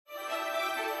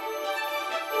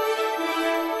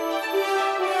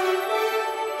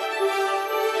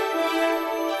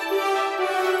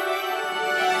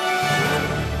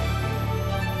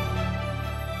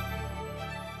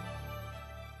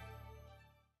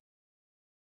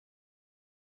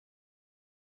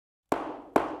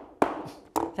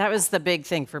That was the big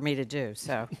thing for me to do,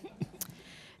 so.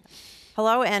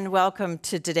 Hello and welcome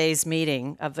to today's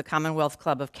meeting of the Commonwealth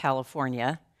Club of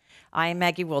California. I am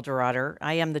Maggie Wilderotter.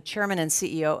 I am the chairman and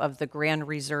CEO of the Grand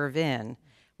Reserve Inn,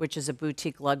 which is a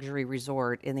boutique luxury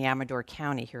resort in the Amador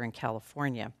County here in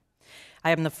California.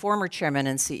 I am the former chairman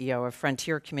and CEO of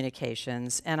Frontier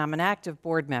Communications, and I'm an active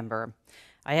board member.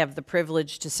 I have the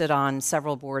privilege to sit on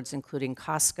several boards, including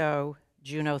Costco,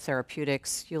 Juno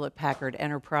Therapeutics, Hewlett-Packard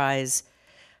Enterprise,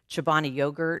 Chobani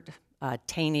Yogurt,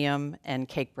 Tanium, and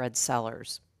Cake Bread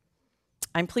Sellers.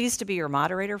 I'm pleased to be your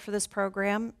moderator for this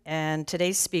program, and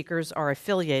today's speakers are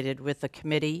affiliated with the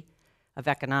Committee of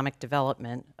Economic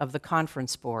Development of the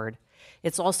Conference Board.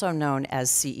 It's also known as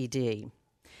CED.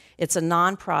 It's a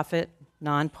nonprofit,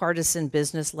 nonpartisan,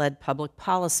 business-led public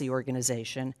policy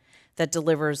organization that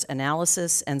delivers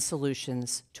analysis and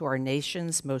solutions to our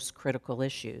nation's most critical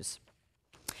issues.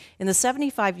 In the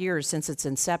 75 years since its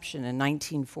inception in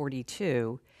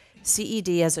 1942, CED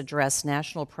has addressed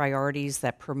national priorities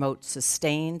that promote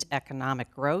sustained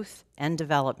economic growth and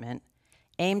development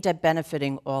aimed at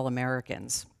benefiting all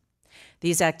Americans.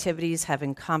 These activities have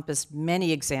encompassed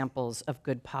many examples of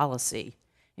good policy,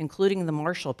 including the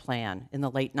Marshall Plan in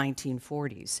the late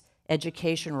 1940s,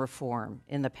 education reform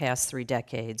in the past 3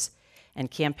 decades,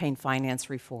 and campaign finance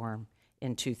reform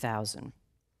in 2000.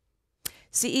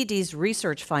 CED's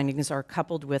research findings are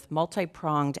coupled with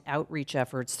multi-pronged outreach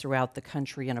efforts throughout the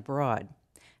country and abroad,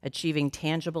 achieving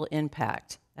tangible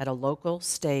impact at a local,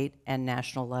 state, and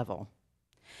national level.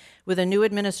 With a new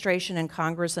administration and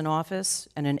Congress in office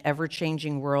and an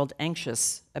ever-changing world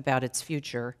anxious about its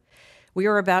future, we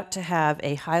are about to have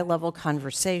a high-level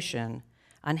conversation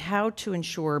on how to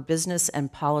ensure business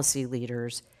and policy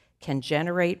leaders can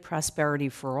generate prosperity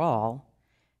for all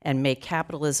and make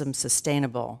capitalism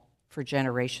sustainable for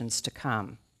generations to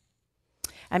come.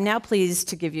 I'm now pleased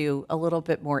to give you a little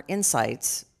bit more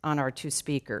insights on our 2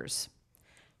 speakers.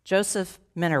 Joseph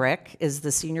Minarik is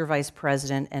the Senior Vice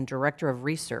President and Director of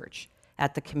Research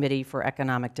at the Committee for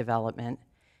Economic Development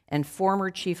and former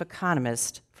Chief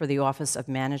Economist for the Office of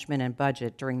Management and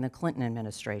Budget during the Clinton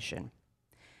administration.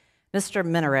 Mr.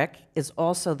 Minarik is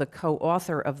also the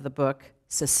co-author of the book,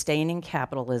 Sustaining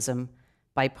Capitalism,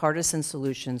 Bipartisan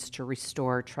Solutions to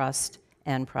Restore Trust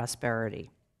and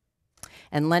Prosperity.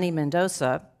 And Lenny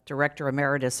Mendonca, Director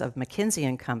Emeritus of McKinsey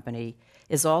and Company,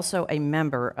 is also a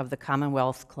member of the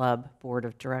Commonwealth Club Board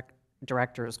of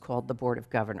Directors called the Board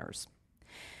of Governors.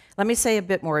 Let me say a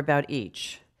bit more about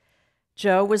each.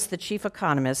 Joe was the chief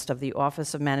economist of the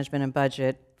Office of Management and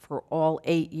Budget for all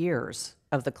 8 years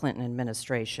of the Clinton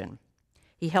administration.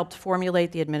 He helped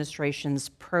formulate the administration's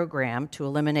program to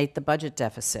eliminate the budget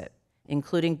deficit,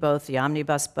 including both the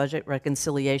Omnibus Budget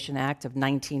Reconciliation Act of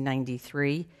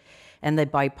 1993 and the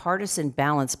Bipartisan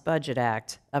Balanced Budget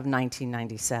Act of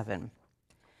 1997.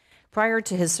 Prior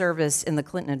to his service in the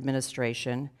Clinton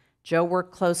administration, Joe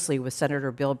worked closely with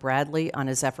Senator Bill Bradley on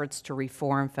his efforts to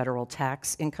reform federal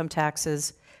income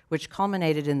taxes, which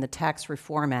culminated in the Tax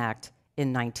Reform Act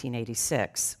in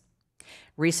 1986.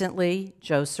 Recently,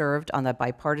 Joe served on the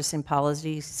Bipartisan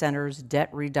Policy Center's Debt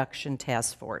Reduction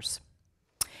Task Force.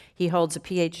 He holds a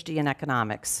PhD in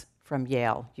economics from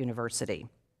Yale University.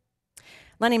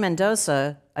 Lenny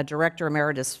Mendonca, a Director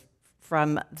Emeritus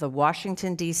from the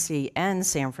Washington, D.C. and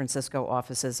San Francisco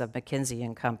offices of McKinsey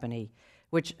and Company,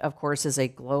 which of course is a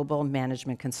global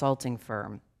management consulting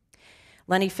firm.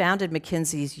 Lenny founded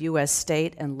McKinsey's U.S.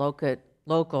 state and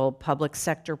local public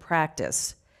sector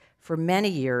practice. For many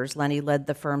years, Lenny led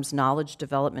the firm's knowledge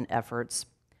development efforts,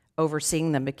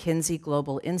 overseeing the McKinsey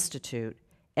Global Institute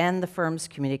and the firm's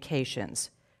communications,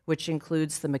 which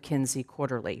includes the McKinsey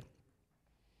Quarterly.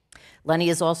 Lenny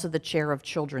is also the chair of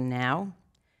Children Now,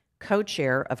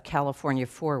 co-chair of California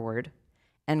Forward,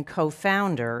 and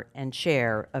co-founder and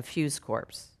chair of Hughes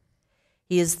Corp.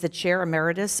 He is the chair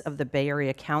emeritus of the Bay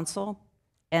Area Council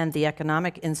and the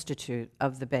Economic Institute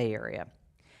of the Bay Area,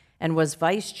 and was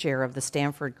vice chair of the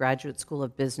Stanford Graduate School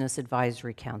of Business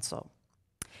Advisory Council.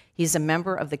 He's a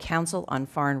member of the Council on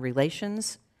Foreign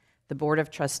Relations, the Board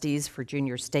of Trustees for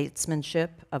Junior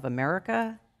Statesmanship of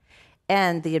America,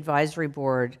 and the advisory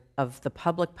board of the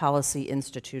Public Policy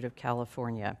Institute of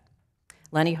California.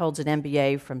 Lenny holds an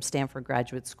MBA from Stanford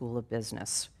Graduate School of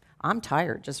Business. I'm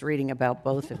tired just reading about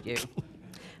both of you.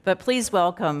 But please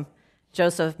welcome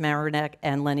Joseph Minarik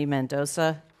and Lenny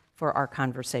Mendonca for our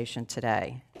conversation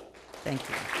today. Thank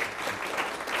you.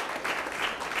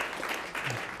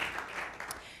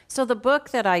 So the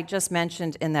book that I just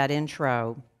mentioned in that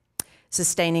intro,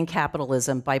 Sustaining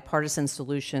Capitalism, Bipartisan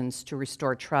Solutions to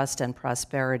Restore Trust and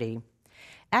Prosperity,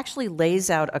 actually lays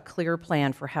out a clear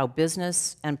plan for how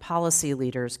business and policy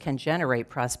leaders can generate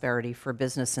prosperity for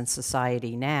business and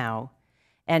society now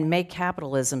and make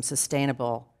capitalism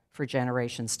sustainable for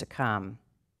generations to come.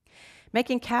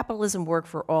 Making capitalism work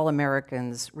for all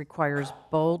Americans requires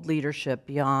bold leadership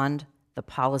beyond the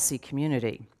policy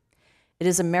community. It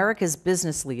is America's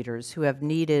business leaders who have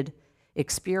needed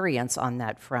experience on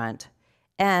that front,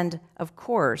 and of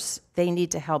course, they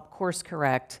need to help course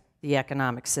correct the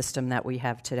economic system that we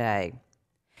have today.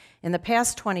 In the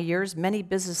past 20 years, many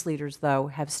business leaders, though,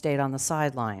 have stayed on the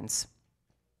sidelines.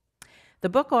 The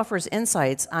book offers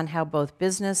insights on how both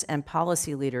business and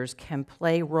policy leaders can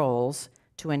play roles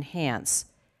to enhance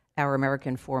our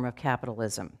American form of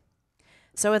capitalism.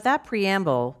 So with that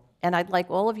preamble, and I'd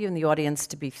like all of you in the audience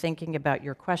to be thinking about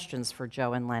your questions for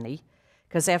Joe and Lenny,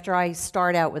 because after I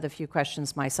start out with a few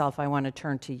questions myself, I want to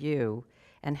turn to you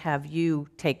and have you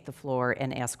take the floor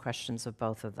and ask questions of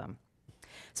both of them.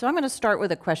 So I'm going to start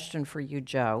with a question for you,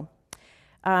 Joe.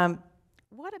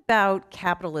 What about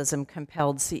capitalism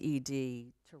compelled CED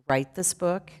to write this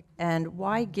book, and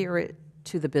why gear it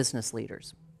to the business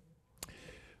leaders?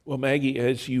 Well, Maggie,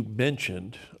 as you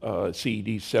mentioned, CED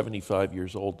is 75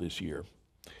 years old this year.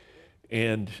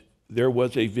 And there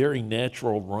was a very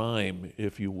natural rhyme,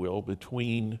 if you will,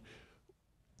 between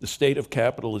the state of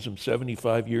capitalism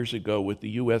 75 years ago with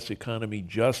the U.S. economy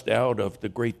just out of the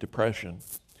Great Depression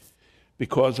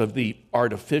because of the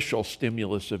artificial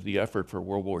stimulus of the effort for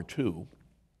World War II.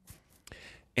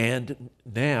 And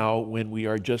now, when we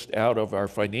are just out of our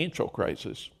financial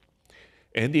crisis,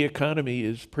 and the economy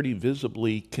is pretty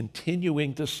visibly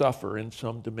continuing to suffer in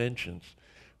some dimensions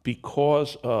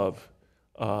because of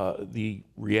the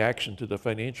reaction to the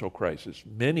financial crisis.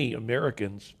 Many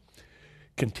Americans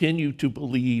continue to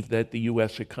believe that the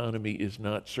U.S. economy is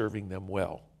not serving them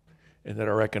well and that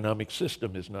our economic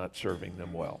system is not serving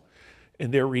them well.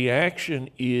 And their reaction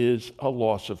is a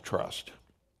loss of trust.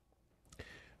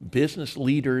 Business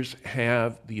leaders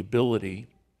have the ability,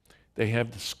 they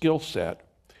have the skill set,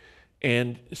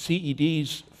 and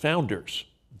CED's founders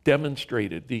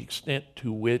demonstrated the extent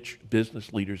to which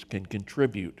business leaders can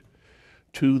contribute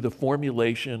to the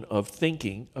formulation of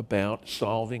thinking about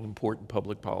solving important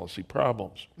public policy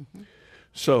problems. Mm-hmm.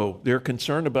 So they're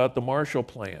concerned about the Marshall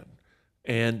Plan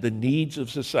and the needs of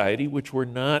society, which were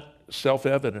not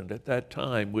self-evident at that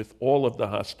time with all of the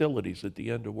hostilities at the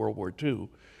end of World War II,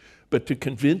 but to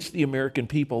convince the American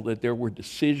people that there were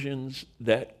decisions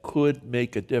that could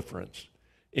make a difference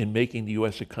in making the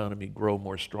U.S. economy grow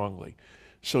more strongly.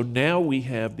 So now we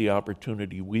have the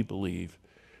opportunity, we believe,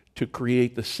 to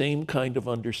create the same kind of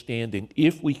understanding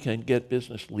if we can get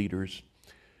business leaders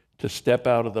to step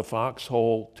out of the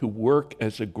foxhole, to work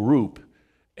as a group,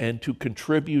 and to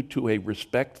contribute to a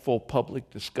respectful public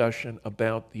discussion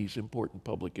about these important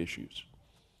public issues.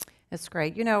 That's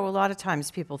great. You know, a lot of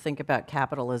times people think about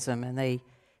capitalism and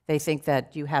they think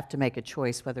that you have to make a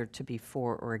choice whether to be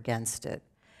for or against it.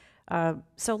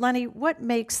 So Lenny, what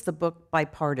makes the book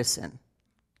bipartisan?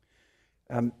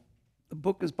 The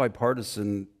book is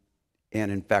bipartisan and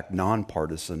in fact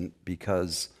nonpartisan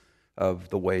because of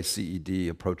the way CED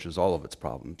approaches all of its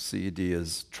problems. CED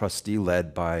is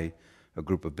trustee-led by a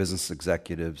group of business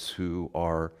executives who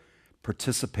are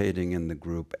participating in the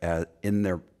group in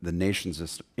the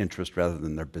nation's interest rather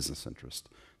than their business interest.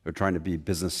 They're trying to be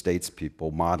business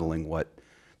statespeople, modeling what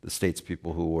the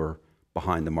statespeople who were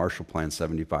behind the Marshall Plan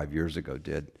 75 years ago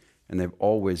did. And they've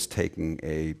always taken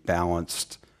a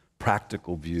balanced,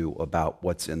 practical view about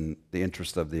what's in the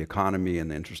interest of the economy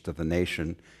and the interest of the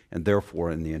nation, and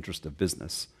therefore in the interest of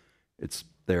business.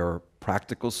 There are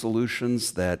practical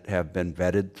solutions that have been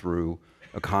vetted through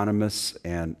economists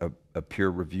and a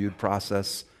peer-reviewed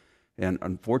process, and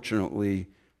unfortunately,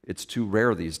 it's too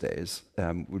rare these days.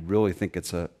 We really think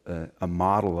it's a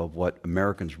model of what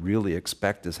Americans really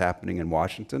expect is happening in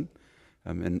Washington,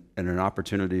 and an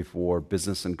opportunity for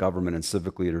business and government and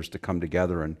civic leaders to come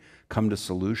together and come to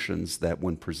solutions that,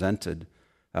 when presented,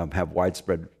 have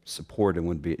widespread support and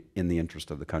would be in the interest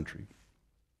of the country.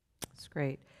 That's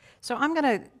great. So I'm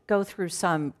going to go through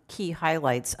some key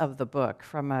highlights of the book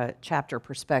from a chapter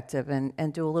perspective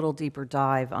and do a little deeper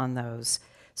dive on those.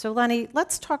 So Lenny,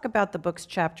 let's talk about the book's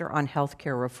chapter on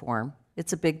healthcare reform.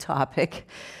 It's a big topic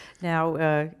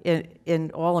now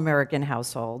in all American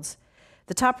households.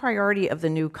 The top priority of the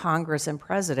new Congress and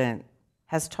president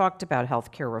has talked about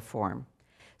healthcare reform.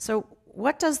 So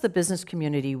what does the business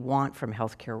community want from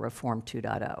healthcare reform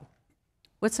 2.0?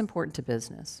 What's important to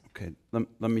business? Okay,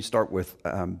 let me start with,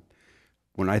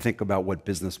 when I think about what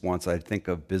business wants, I think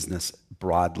of business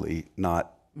broadly,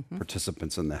 not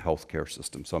participants in the healthcare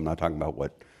system. So I'm not talking about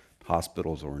what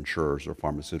hospitals or insurers or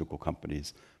pharmaceutical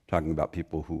companies. I'm talking about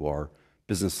people who are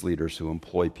business leaders who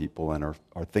employ people and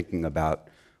are thinking about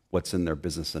what's in their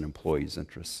business and employees'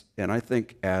 interests. And I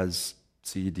think as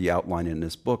CED outlined in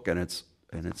this book and its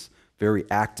very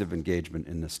active engagement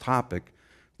in this topic,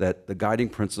 that the guiding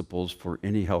principles for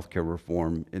any healthcare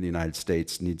reform in the United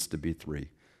States needs to be three.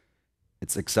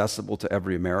 It's accessible to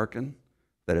every American,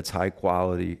 that it's high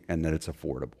quality, and that it's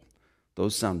affordable.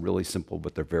 Those sound really simple,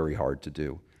 but they're very hard to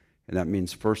do. And that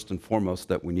means first and foremost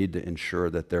that we need to ensure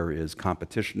that there is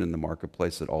competition in the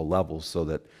marketplace at all levels so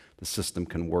that the system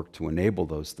can work to enable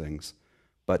those things.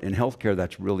 But in healthcare,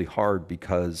 that's really hard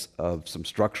because of some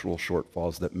structural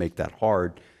shortfalls that make that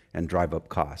hard and drive up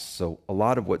costs. So a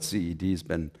lot of what CED has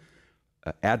been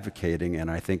advocating,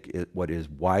 and I think what is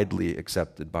widely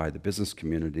accepted by the business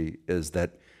community, is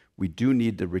that we do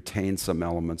need to retain some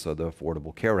elements of the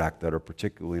Affordable Care Act that are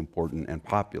particularly important and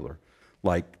popular,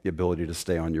 like the ability to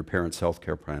stay on your parents' health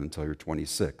care plan until you're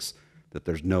 26, that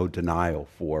there's no denial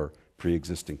for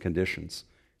pre-existing conditions,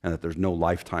 and that there's no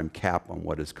lifetime cap on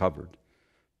what is covered.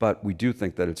 But we do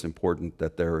think that it's important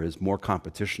that there is more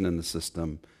competition in the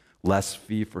system, less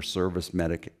fee-for-service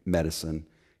medicine,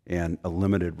 and a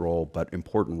limited role, but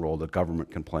important role, the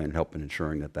government can play in helping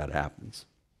ensuring that that happens.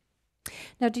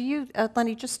 Now, do you,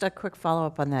 Lenny, just a quick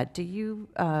follow-up on that. Do you,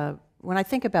 when I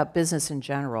think about business in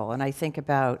general, and I think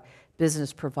about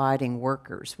business providing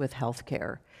workers with health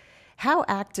care, how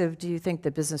active do you think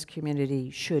the business community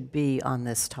should be on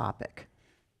this topic?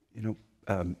 You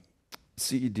know,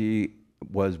 CED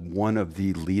was one of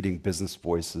the leading business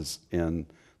voices in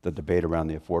the debate around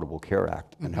the Affordable Care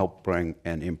Act and helped bring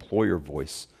an employer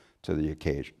voice to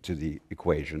the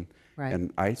equation. Right.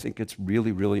 And I think it's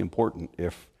really, really important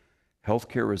if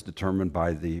healthcare is determined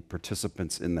by the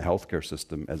participants in the healthcare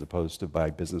system as opposed to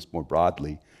by business more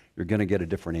broadly, you're going to get a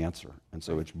different answer. And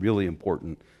so it's really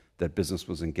important that business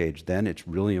was engaged then. It's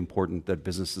really important that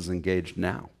business is engaged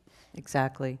now.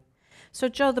 Exactly. So,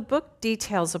 Joe, the book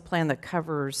details a plan that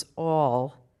covers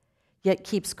all, yet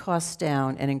keeps costs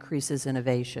down and increases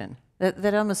innovation.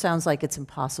 That almost sounds like it's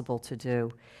impossible to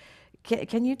do.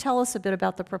 Can you tell us a bit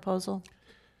about the proposal?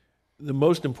 The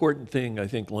most important thing, I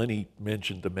think Lenny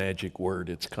mentioned the magic word,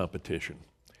 it's competition.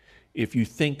 If you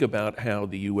think about how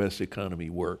the U.S. economy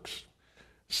works,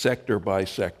 sector by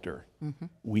sector,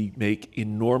 we make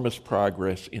enormous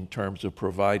progress in terms of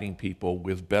providing people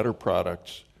with better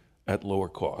products at lower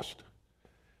cost.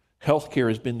 Healthcare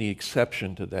has been the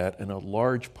exception to that, and a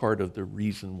large part of the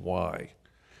reason why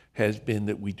has been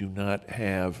that we do not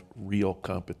have real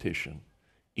competition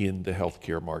in the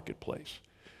healthcare marketplace.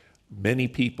 Many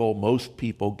people, most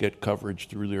people get coverage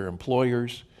through their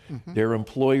employers. Their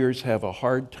employers have a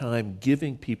hard time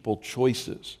giving people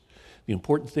choices. The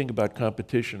important thing about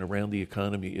competition around the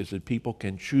economy is that people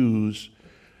can choose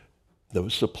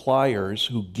those suppliers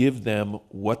who give them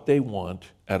what they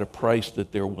want at a price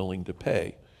that they're willing to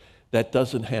pay. That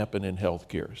doesn't happen in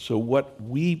healthcare. So what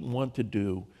we want to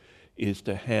do is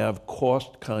to have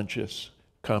cost-conscious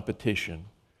competition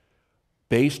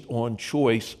based on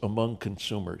choice among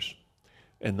consumers.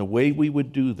 And the way we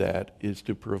would do that is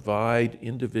to provide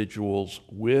individuals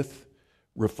with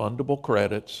refundable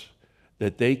credits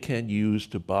that they can use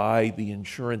to buy the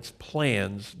insurance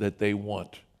plans that they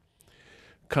want.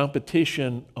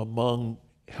 Competition among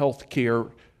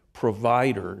healthcare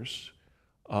providers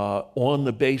on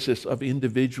the basis of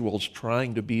individuals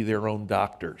trying to be their own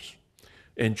doctors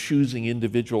and choosing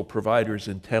individual providers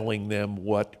and telling them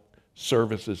what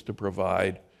services to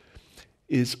provide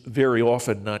is very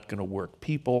often not going to work.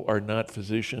 People are not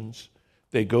physicians.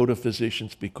 They go to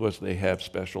physicians because they have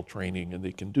special training and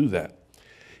they can do that.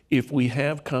 If we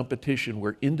have competition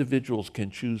where individuals can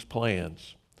choose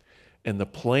plans and the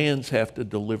plans have to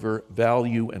deliver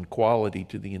value and quality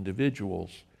to the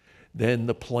individuals, then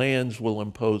the plans will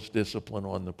impose discipline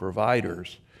on the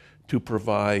providers to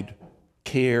provide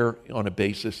care on a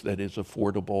basis that is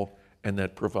affordable and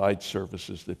that provides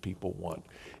services that people want.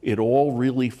 It all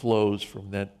really flows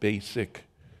from that basic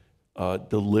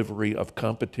delivery of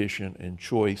competition and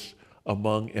choice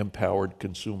among empowered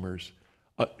consumers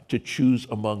to choose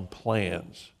among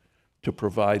plans to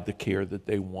provide the care that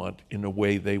they want in a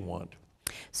way they want.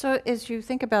 So as you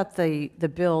think about the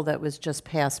bill that was just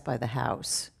passed by the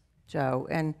House, Joe,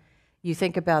 and you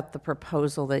think about the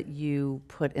proposal that you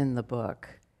put in the book,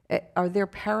 are there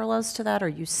parallels to that? Are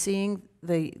you seeing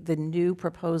the new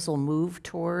proposal move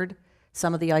toward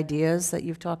some of the ideas that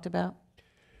you've talked about?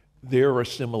 There are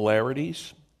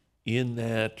similarities in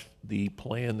that the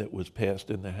plan that was passed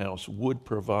in the House would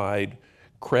provide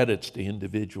credits to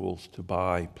individuals to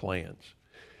buy plans.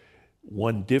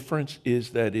 One difference is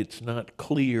that it's not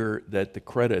clear that the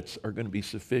credits are going to be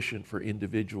sufficient for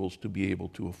individuals to be able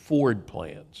to afford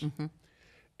plans.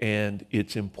 And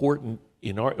it's important,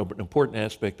 an important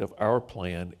aspect of our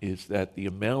plan is that the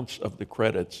amounts of the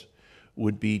credits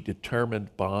would be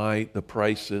determined by the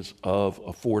prices of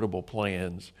affordable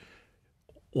plans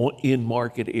in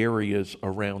market areas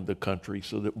around the country,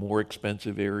 so that more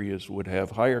expensive areas would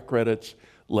have higher credits,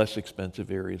 less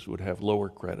expensive areas would have lower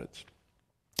credits.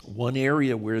 One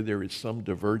area where there is some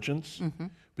divergence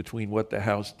between what the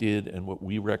House did and what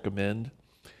we recommend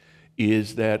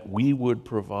is that we would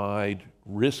provide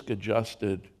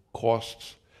risk-adjusted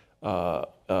costs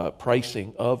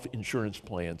pricing of insurance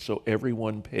plans, so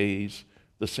everyone pays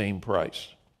the same price.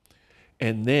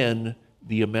 And then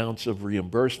the amounts of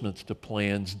reimbursements to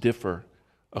plans differ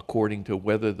according to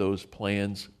whether those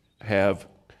plans have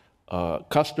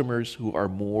customers who are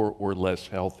more or less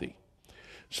healthy.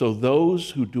 So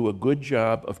those who do a good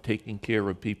job of taking care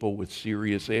of people with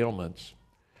serious ailments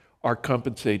are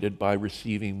compensated by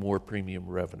receiving more premium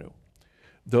revenue.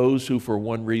 Those who, for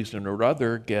one reason or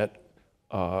other, get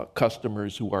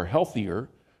customers who are healthier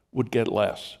would get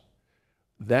less.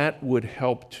 That would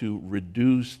help to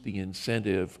reduce the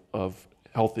incentive of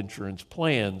health insurance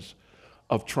plans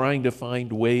of trying to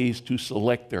find ways to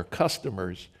select their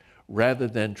customers rather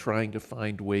than trying to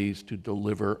find ways to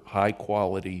deliver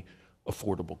high-quality,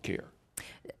 affordable care.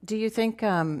 Do you think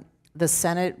the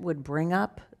Senate would bring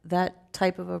up that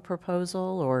type of a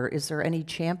proposal, or is there any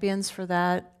champions for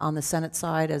that on the Senate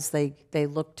side as they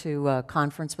look to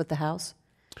conference with the House?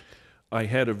 I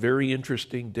had a very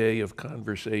interesting day of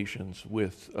conversations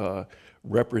with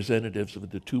representatives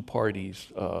of the two parties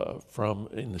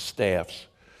in the staffs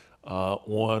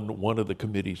on one of the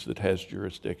committees that has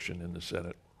jurisdiction in the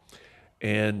Senate.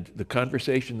 And the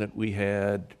conversation that we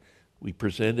had, we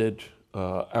presented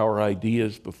our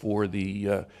ideas before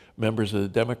the members of the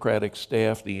Democratic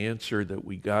staff. The answer that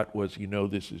we got was, you know,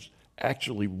 this is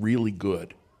actually really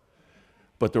good,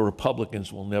 but the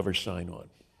Republicans will never sign on.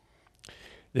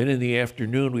 Then in the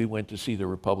afternoon, we went to see the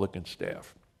Republican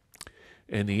staff.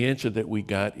 And the answer that we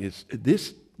got is,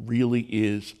 this really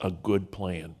is a good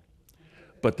plan,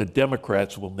 but the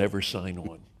Democrats will never sign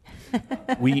on.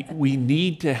 We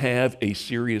need to have a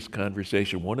serious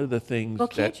conversation. One of the things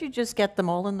can't you just get them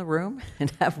all in the room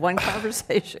and have one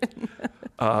conversation?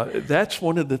 That's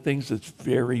one of the things that's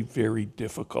very, very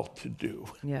difficult to do.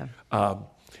 Yeah.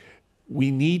 We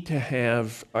need to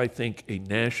have, I think, a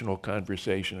national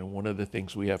conversation, and one of the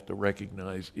things we have to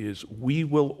recognize is we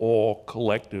will all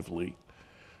collectively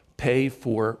pay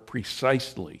for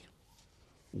precisely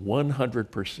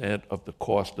 100% of the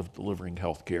cost of delivering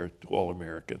health care to all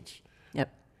Americans.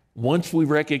 Yep. Once we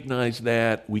recognize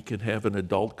that, we can have an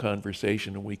adult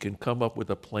conversation and we can come up with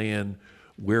a plan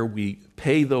where we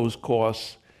pay those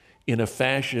costs in a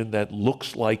fashion that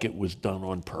looks like it was done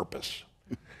on purpose.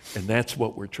 And that's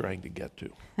what we're trying to get to.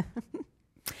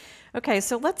 Okay,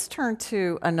 so let's turn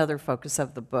to another focus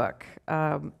of the book,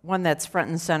 one that's front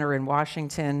and center in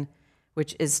Washington,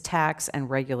 which is tax and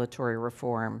regulatory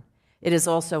reform. It is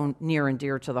also near and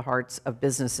dear to the hearts of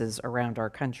businesses around our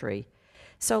country.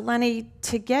 So Lenny,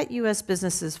 to get U.S.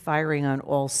 businesses firing on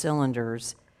all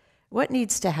cylinders, what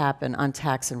needs to happen on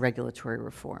tax and regulatory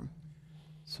reform?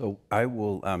 So I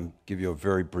will give you a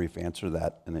very brief answer to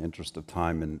that in the interest of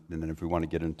time, and then if we want to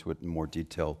get into it in more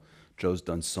detail, Joe's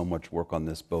done so much work on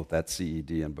this both at CED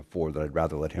and before that I'd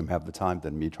rather let him have the time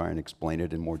than me try and explain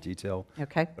it in more detail.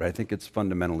 Okay. But I think it's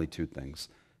fundamentally two things.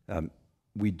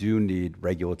 We do need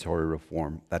regulatory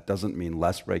reform. That doesn't mean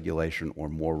less regulation or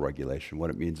more regulation. What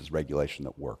it means is regulation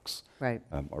that works. Right.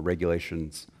 Our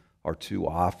regulations are too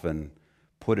often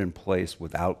put in place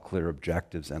without clear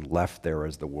objectives and left there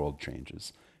as the world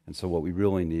changes. And so what we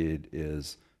really need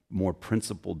is more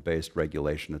principle-based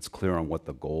regulation that's clear on what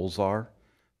the goals are,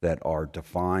 that are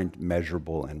defined,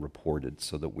 measurable, and reported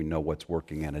so that we know what's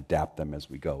working and adapt them as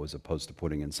we go, as opposed to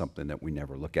putting in something that we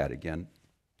never look at again.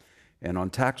 And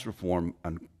on tax reform,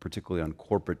 particularly on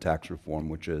corporate tax reform,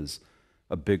 which is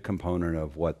a big component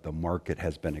of what the market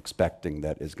has been expecting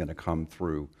that is going to come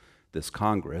through this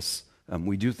Congress,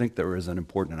 we do think there is an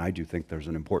important, and I do think there's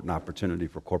an important opportunity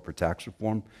for corporate tax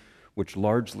reform, which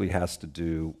largely has to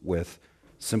do with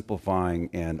simplifying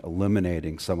and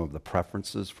eliminating some of the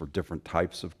preferences for different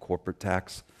types of corporate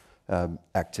tax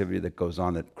activity that goes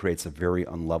on that creates a very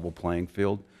unlevel playing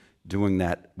field. Doing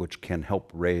that, which can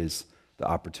help raise the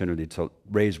opportunity to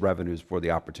raise revenues for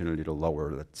the opportunity to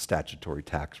lower the statutory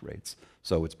tax rates.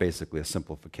 So it's basically a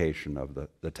simplification of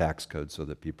the tax code so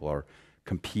that people are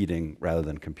competing rather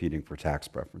than competing for tax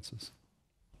preferences.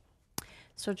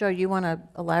 So Joe, you want to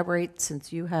elaborate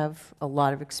since you have a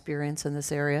lot of experience in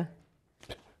this area?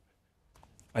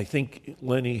 I think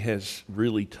Lenny has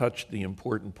really touched the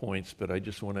important points, but I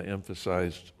just want to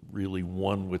emphasize really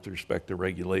one with respect to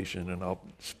regulation, and I'll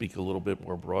speak a little bit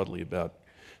more broadly about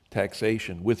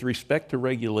taxation. With respect to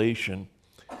regulation,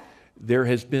 there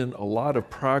has been a lot of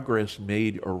progress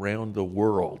made around the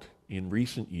world in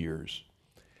recent years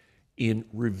in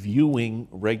reviewing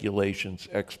regulations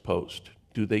ex post.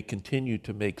 Do they continue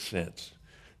to make sense?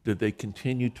 Do they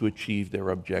continue to achieve their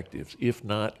objectives? If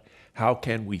not, how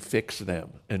can we fix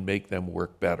them and make them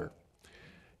work better?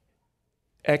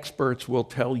 Experts will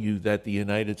tell you that the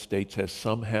United States has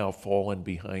somehow fallen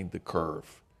behind the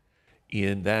curve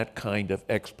in that kind of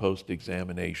ex post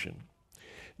examination.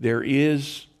 There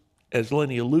is, as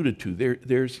Lenny alluded to,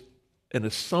 there's an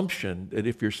assumption that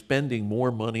if you're spending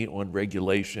more money on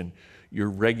regulation, you're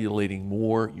regulating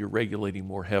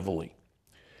more heavily.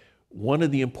 One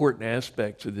of the important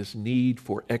aspects of this need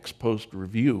for ex post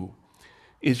review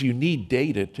is you need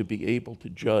data to be able to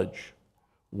judge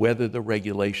whether the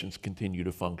regulations continue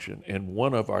to function. And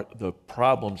one of the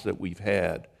problems that we've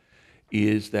had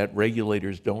is that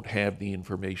regulators don't have the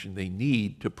information they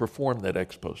need to perform that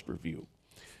ex post review.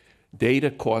 Data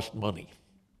costs money.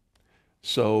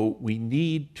 So we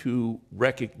need to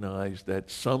recognize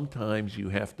that sometimes you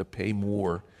have to pay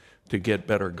more to get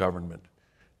better government.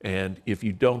 And if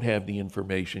you don't have the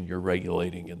information, you're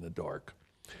regulating in the dark.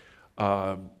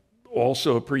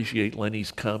 Also appreciate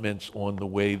Lenny's comments on the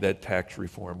way that tax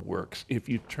reform works. If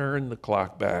you turn the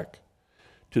clock back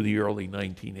to the early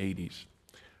 1980s,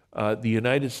 the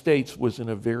United States was in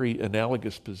a very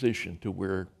analogous position to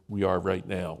where we are right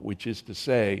now, which is to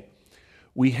say,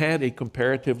 we had a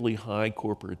comparatively high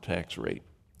corporate tax rate,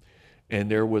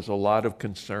 and there was a lot of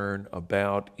concern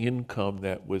about income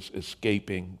that was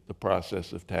escaping the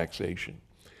process of taxation.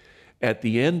 At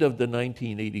the end of the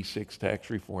 1986 tax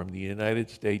reform, the United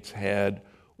States had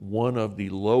one of the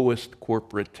lowest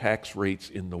corporate tax rates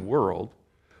in the world,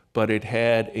 but it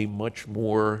had a much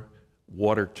more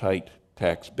watertight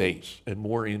tax base, and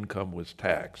more income was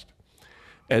taxed.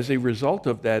 As a result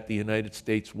of that, the United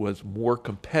States was more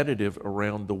competitive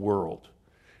around the world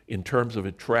in terms of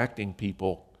attracting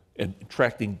people and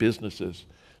attracting businesses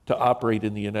to operate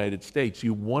in the United States.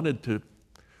 You wanted to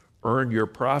earn your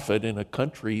profit in a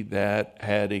country that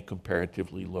had a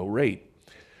comparatively low rate.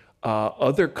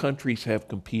 Other countries have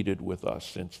competed with us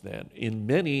since then. In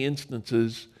many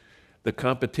instances, the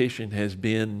competition has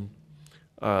been,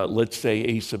 let's say,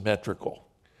 asymmetrical.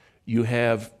 You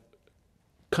have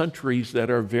countries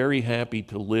that are very happy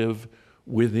to live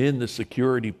within the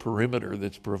security perimeter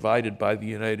that's provided by the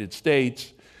United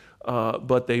States,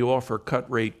 but they offer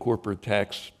cut-rate corporate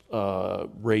tax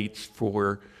rates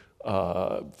for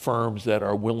firms that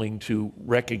are willing to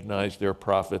recognize their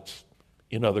profits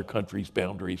in other countries'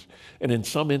 boundaries. And in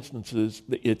some instances,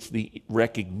 it's the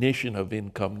recognition of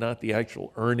income, not the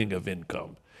actual earning of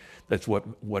income. That's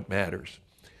what matters.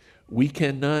 We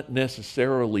cannot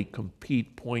necessarily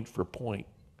compete point for point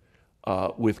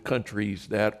with countries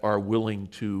that are willing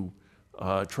to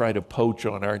try to poach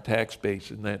on our tax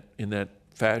base in that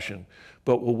fashion.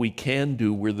 But what we can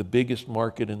do, we're the biggest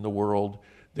market in the world.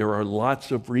 There are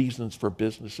lots of reasons for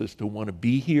businesses to want to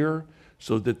be here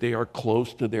so that they are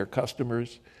close to their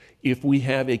customers. If we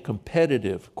have a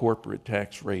competitive corporate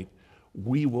tax rate,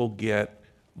 we will get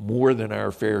more than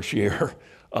our fair share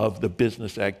of the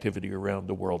business activity around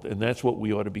the world. And that's what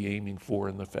we ought to be aiming for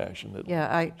in the fashion that...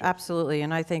 Yeah, absolutely.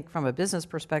 And I think from a business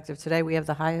perspective, today we have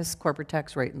the highest corporate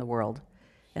tax rate in the world,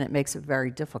 and it makes it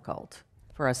very difficult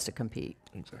for us to compete.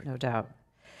 Exactly. No doubt.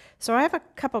 So I have a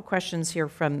couple questions here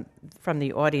from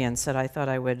the audience that I thought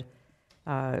I would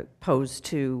pose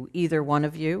to either one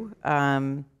of you.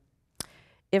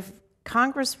 If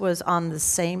Congress was on the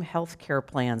same health care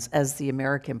plans as the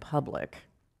American public,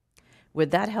 would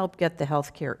that help get the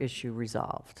health care issue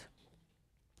resolved?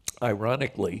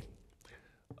 Ironically,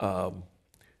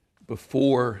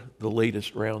 before the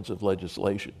latest rounds of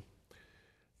legislation,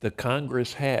 the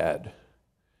Congress had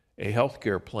a health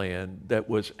care plan that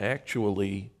was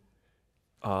actually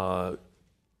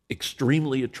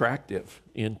extremely attractive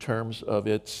in terms of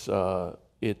its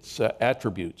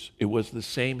attributes. It was the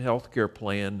same health care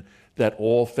plan that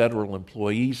all federal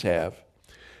employees have.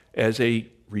 As a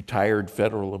retired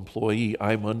federal employee,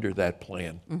 I'm under that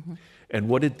plan. Mm-hmm. And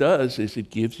what it does is it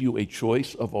gives you a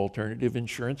choice of alternative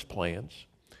insurance plans.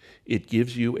 It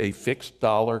gives you a fixed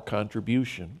dollar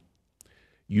contribution.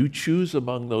 You choose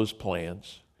among those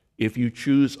plans. If you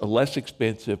choose a less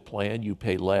expensive plan, you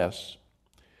pay less.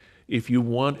 If you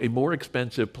want a more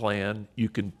expensive plan, you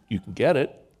can get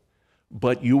it,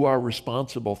 but you are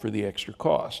responsible for the extra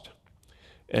cost.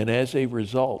 And as a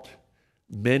result,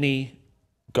 many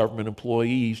government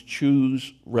employees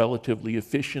choose relatively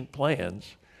efficient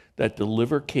plans that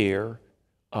deliver care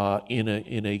in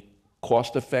a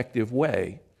cost-effective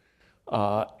way,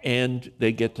 and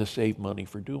they get to save money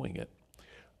for doing it.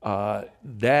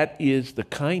 That is the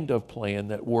kind of plan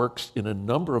that works in a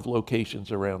number of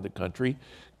locations around the country.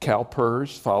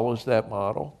 CalPERS follows that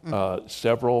model.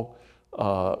 Several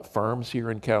firms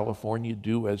here in California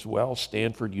do as well.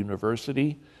 Stanford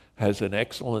University has an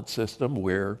excellent system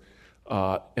where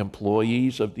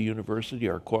employees of the university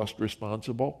are cost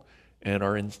responsible and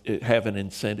have an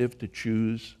incentive to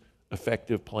choose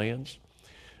effective plans.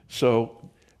 So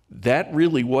that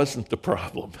really wasn't the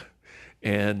problem.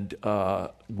 And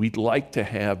we'd like to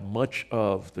have much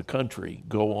of the country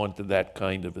go on to that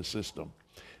kind of a system.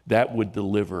 That would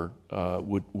deliver,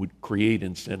 would create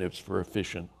incentives for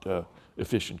efficient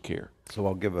care. So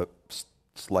I'll give a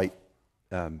slight,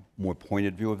 more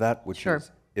pointed view of that, which Sure.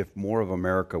 is if more of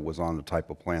America was on the type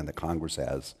of plan that Congress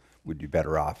has, we'd be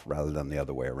better off rather than the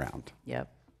other way around. Yep.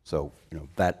 So,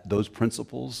 those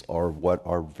principles are what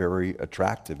are very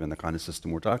attractive in the kind of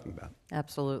system we're talking about.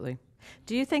 Absolutely.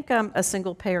 Do you think a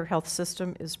single-payer health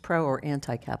system is pro or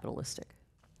anti-capitalistic?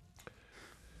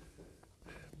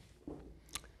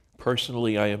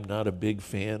 Personally, I am not a big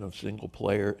fan of single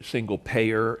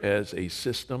payer as a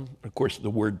system. Of course, the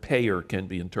word payer can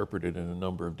be interpreted in a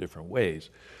number of different ways.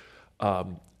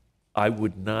 I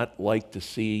would not like to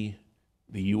see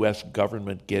the U.S.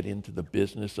 government get into the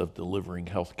business of delivering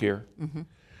health care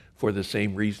for the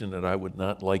same reason that I would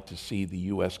not like to see the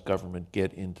U.S. government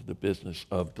get into the business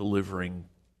of delivering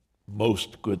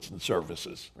most goods and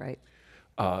services. Right.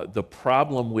 The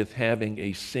problem with having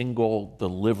a single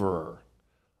deliverer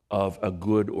of a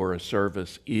good or a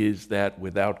service is that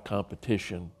without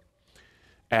competition,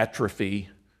 atrophy,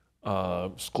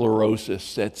 sclerosis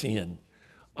sets in.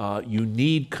 You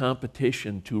need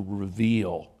competition to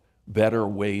reveal better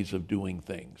ways of doing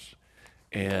things.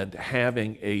 And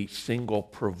having a single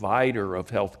provider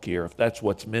of health care, if that's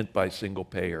what's meant by single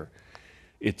payer,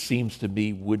 it seems to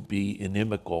me would be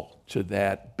inimical to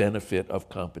that benefit of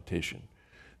competition.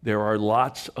 There are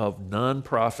lots of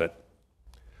nonprofit,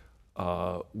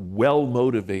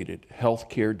 well-motivated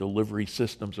healthcare delivery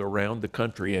systems around the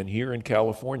country and here in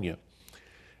California.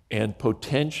 And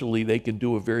potentially they can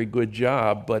do a very good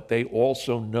job, but they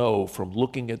also know from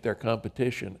looking at their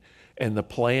competition and the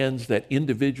plans that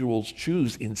individuals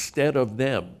choose instead of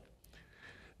them,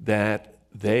 that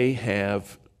they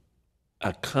have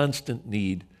a constant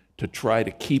need to try to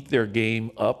keep their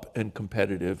game up and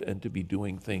competitive and to be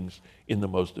doing things in the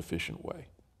most efficient way.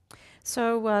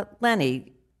 So,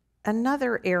 Lenny,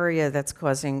 another area that's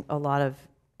causing a lot of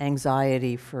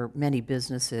anxiety for many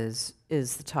businesses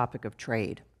is the topic of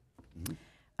trade.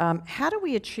 How do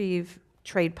we achieve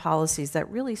trade policies that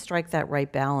really strike that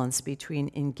right balance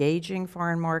between engaging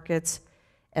foreign markets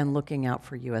and looking out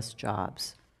for U.S.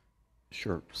 jobs?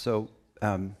 Sure. So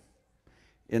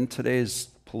in today's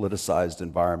politicized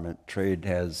environment, trade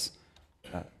has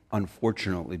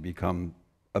unfortunately become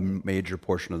a major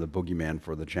portion of the boogeyman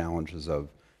for the challenges of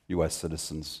U.S.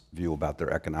 citizens' view about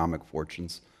their economic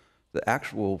fortunes. The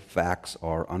actual facts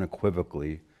are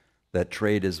unequivocally that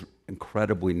trade is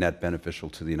incredibly net beneficial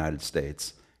to the United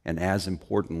States. And as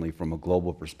importantly, from a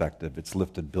global perspective, it's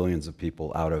lifted billions of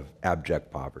people out of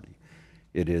abject poverty.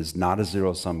 It is not a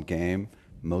zero-sum game.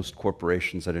 Most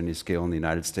corporations at any scale in the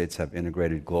United States have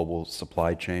integrated global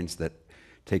supply chains that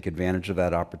take advantage of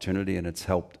that opportunity, and it's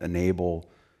helped enable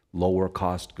lower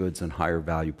cost goods and higher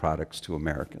value products to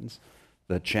Americans.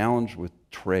 The challenge with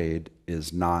trade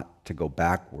is not to go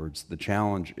backwards. The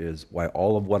challenge is, while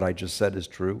all of what I just said is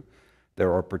true,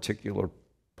 there are particular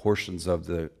portions of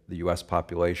the U.S.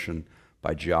 population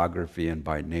by geography and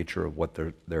by nature of what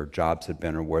their jobs have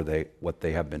been or what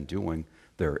they have been doing,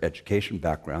 their education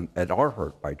background, that are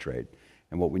hurt by trade.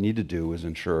 And what we need to do is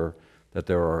ensure that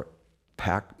there are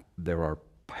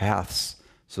paths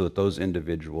so that those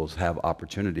individuals have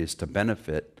opportunities to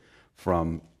benefit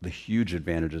from the huge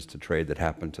advantages to trade that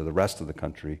happen to the rest of the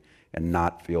country and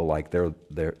not feel like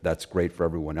that's great for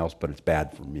everyone else, but it's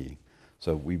bad for me.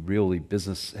 So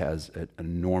business has an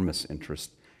enormous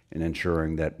interest in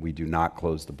ensuring that we do not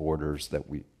close the borders,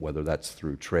 whether that's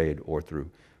through trade or through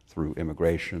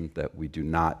immigration, that we do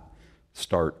not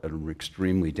start an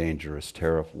extremely dangerous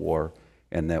tariff war,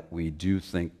 and that we do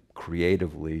think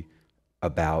creatively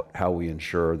about how we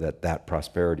ensure that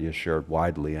prosperity is shared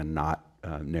widely and not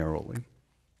narrowly.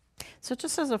 So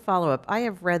just as a follow-up, I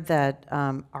have read that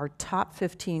our top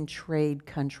 15 trade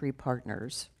country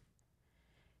partners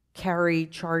carry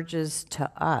charges to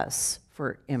us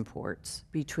for imports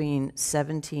between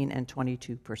 17 and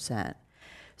 22%.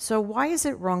 So why is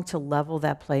it wrong to level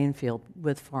that playing field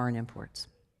with foreign imports?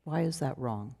 Why is that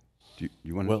wrong? Do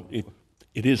you want Well,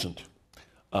 it isn't.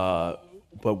 But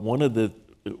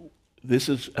this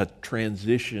is a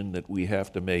transition that we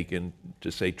have to make, and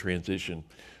to say transition,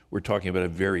 we're talking about a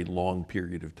very long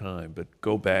period of time, but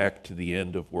go back to the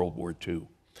end of World War II.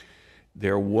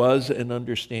 There was an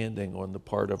understanding on the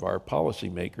part of our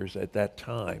policymakers at that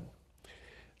time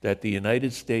that the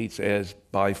United States, as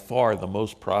by far the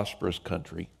most prosperous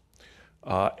country,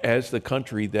 as the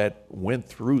country that went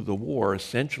through the war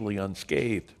essentially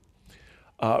unscathed,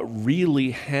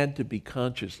 really had to be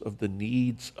conscious of the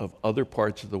needs of other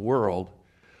parts of the world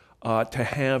to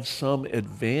have some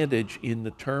advantage in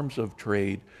the terms of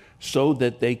trade so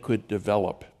that they could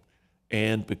develop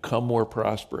and become more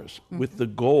prosperous, with the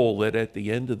goal that at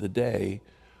the end of the day,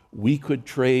 we could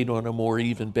trade on a more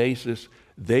even basis.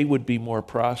 They would be more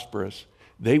prosperous.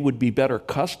 They would be better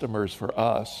customers for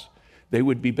us. They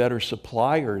would be better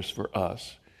suppliers for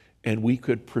us. And we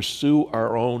could pursue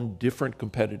our own different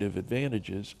competitive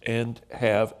advantages and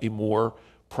have a more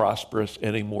prosperous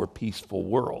and a more peaceful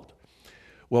world.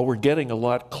 Well, we're getting a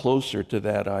lot closer to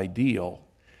that ideal.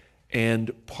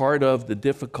 And part of the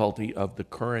difficulty of the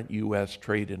current U.S.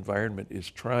 trade environment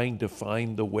is trying to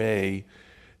find the way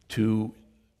to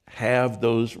have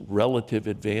those relative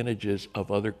advantages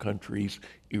of other countries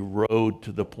erode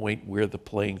to the point where the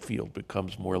playing field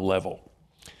becomes more level.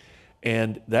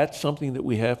 And that's something that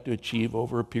we have to achieve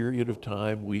over a period of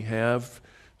time. We have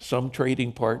some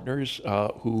trading partners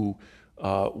who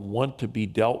want to be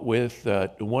dealt with,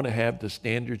 want to have the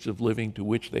standards of living to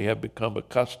which they have become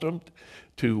accustomed,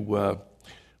 to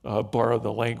borrow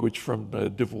the language from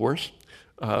divorce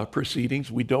proceedings.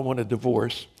 We don't want a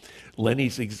divorce.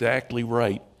 Lenny's exactly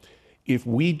right. If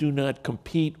we do not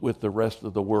compete with the rest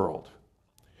of the world,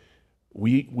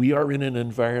 we are in an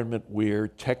environment where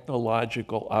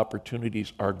technological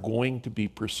opportunities are going to be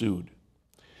pursued.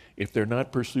 If they're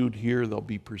not pursued here, they'll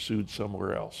be pursued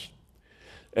somewhere else.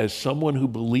 As someone who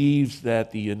believes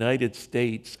that the United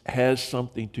States has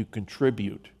something to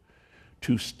contribute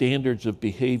to standards of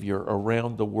behavior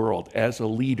around the world as a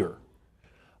leader,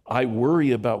 I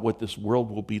worry about what this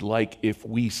world will be like if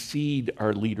we cede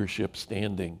our leadership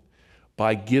standing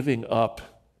by giving up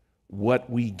what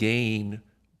we gain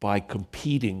by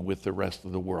competing with the rest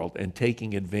of the world and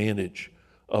taking advantage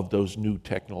of those new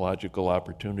technological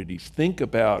opportunities. Think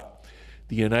about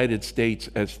the United States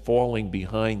as falling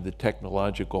behind the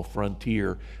technological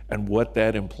frontier and what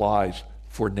that implies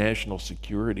for national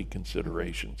security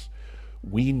considerations.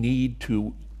 We need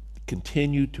to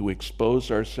continue to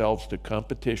expose ourselves to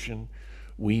competition.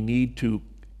 We need to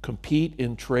compete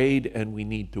in trade, and we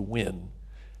need to win,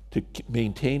 to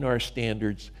maintain our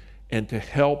standards and to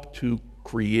help to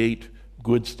create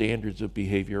good standards of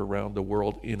behavior around the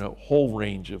world in a whole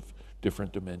range of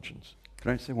different dimensions. Can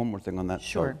I say one more thing on that?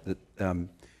 Sure. So that,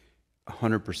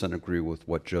 100% agree with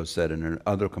what Joe said, and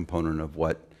another component of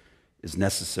what is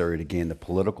necessary to gain the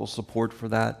political support for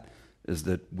that is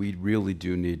that we really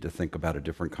do need to think about a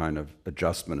different kind of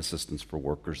adjustment assistance for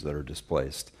workers that are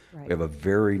displaced. Right. We have a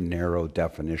very narrow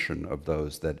definition of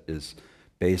those that is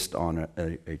based on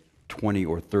a 20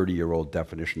 or 30-year-old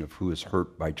definition of who is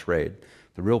hurt by trade.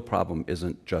 The real problem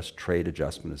isn't just trade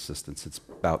adjustment assistance. It's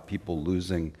about people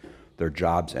losing their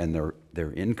jobs and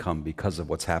their income because of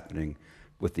what's happening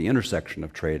with the intersection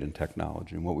of trade and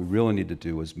technology. And what we really need to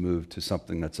do is move to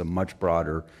something that's a much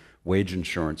broader wage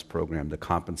insurance program to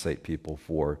compensate people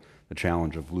for the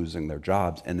challenge of losing their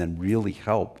jobs, and then really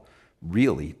help,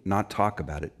 really not talk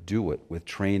about it, do it with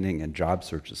training and job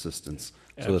search assistance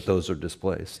so that those are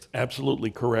displaced.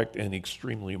 Absolutely correct and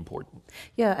extremely important.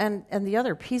 Yeah, and the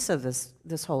other piece of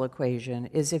this whole equation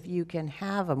is if you can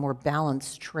have a more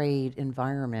balanced trade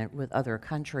environment with other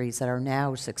countries that are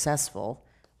now successful,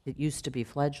 it used to be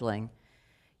fledgling,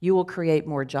 you will create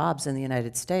more jobs in the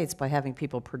United States by having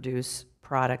people produce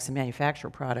products and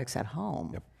manufacture products at home.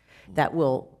 Yep. That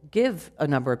will give a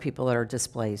number of people that are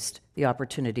displaced the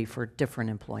opportunity for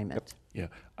different employment. Yeah,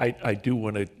 I do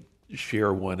want to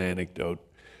share one anecdote,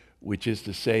 which is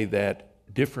to say that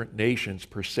different nations'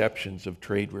 perceptions of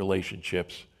trade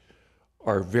relationships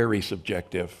are very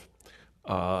subjective.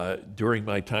 During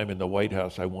my time in the White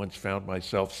House, I once found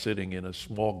myself sitting in a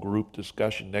small group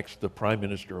discussion next to the Prime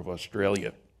Minister of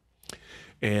Australia.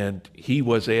 And he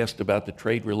was asked about the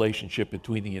trade relationship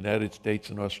between the United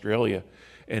States and Australia.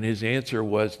 And his answer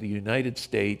was the United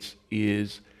States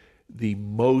is the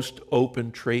most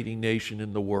open trading nation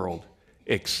in the world.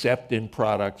 except in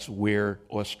products where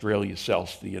Australia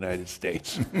sells to the United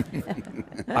States.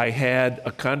 I had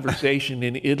a conversation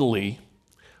in Italy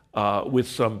with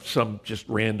some just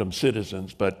random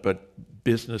citizens, but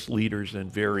business leaders and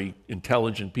very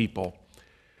intelligent people.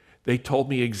 They told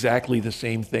me exactly the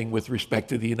same thing with respect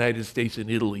to the United States and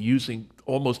Italy, using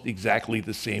almost exactly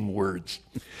the same words.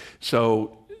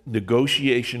 So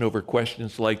negotiation over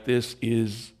questions like this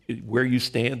is where you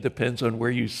stand depends on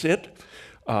where you sit.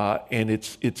 And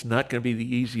it's not going to be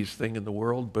the easiest thing in the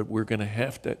world, but we're going to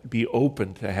have to be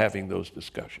open to having those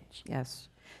discussions. Yes.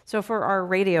 So for our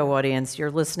radio audience,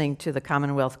 you're listening to the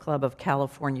Commonwealth Club of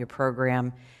California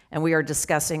program, and we are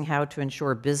discussing how to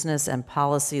ensure business and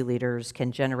policy leaders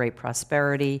can generate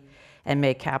prosperity and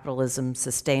make capitalism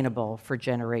sustainable for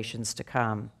generations to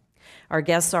come. Our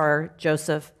guests are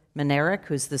Joseph Minarik,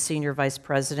 who's the Senior Vice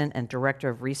President and Director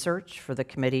of Research for the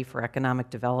Committee for Economic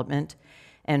Development,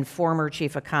 and former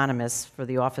Chief Economist for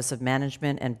the Office of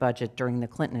Management and Budget during the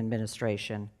Clinton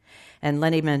administration, and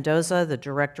Lenny Mendonca, the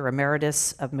Director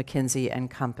Emeritus of McKinsey and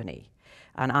Company.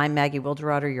 And I'm Maggie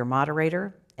Wilderotter, your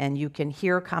moderator, and you can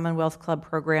hear Commonwealth Club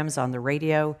programs on the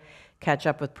radio, catch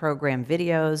up with program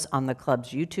videos on the club's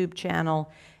YouTube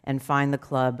channel, and find the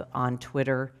club on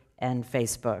Twitter and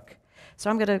Facebook. So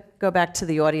I'm going to go back to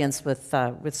the audience with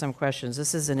some questions.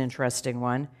 This is an interesting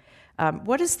one.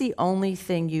 What is the only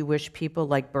thing you wish people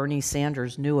like Bernie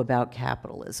Sanders knew about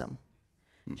capitalism?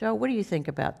 Joe, what do you think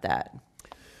about that?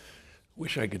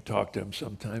 Wish I could talk to him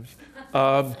sometimes.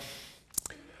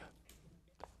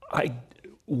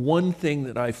 One thing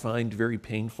that I find very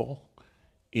painful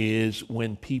is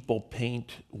when people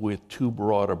paint with too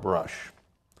broad a brush.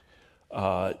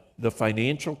 The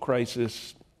financial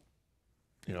crisis,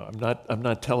 I'm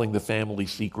not telling the family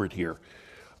secret here.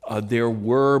 There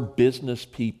were business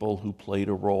people who played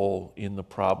a role in the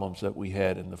problems that we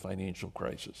had in the financial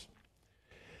crisis.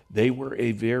 They were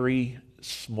a very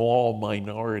small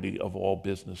minority of all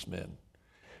businessmen.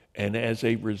 And as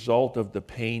a result of the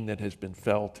pain that has been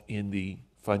felt in the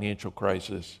financial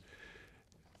crisis,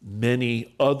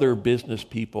 many other business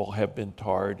people have been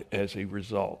tarred as a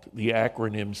result. The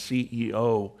acronym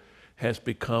CEO has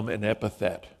become an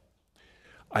epithet.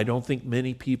 I don't think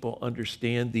many people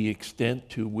understand the extent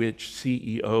to which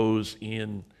CEOs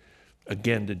in,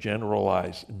 again, to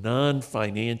generalize,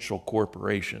 non-financial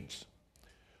corporations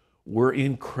were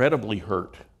incredibly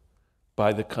hurt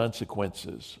by the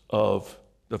consequences of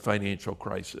the financial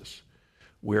crisis,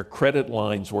 where credit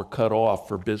lines were cut off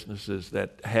for businesses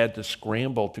that had to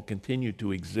scramble to continue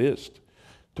to exist,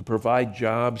 to provide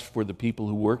jobs for the people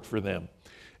who worked for them.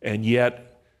 And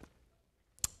yet,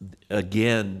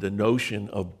 again, the notion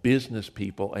of business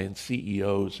people and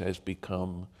CEOs has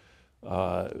become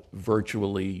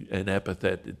virtually an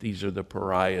epithet, that these are the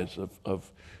pariahs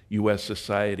of U.S.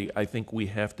 society. I think we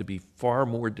have to be far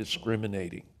more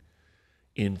discriminating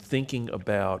in thinking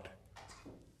about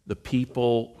the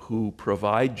people who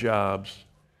provide jobs,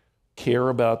 care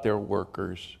about their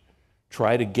workers,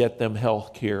 try to get them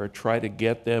health care, try to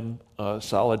get them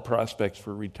solid prospects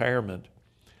for retirement,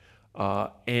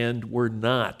 and we're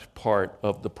not part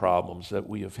of the problems that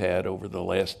we have had over the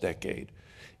last decade.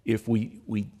 If we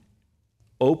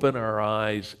open our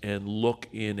eyes and look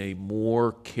in a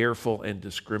more careful and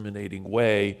discriminating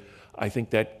way, I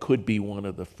think that could be one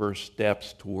of the first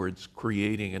steps towards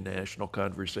creating a national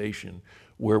conversation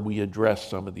where we address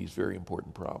some of these very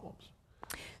important problems.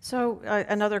 So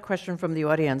another question from the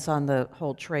audience on the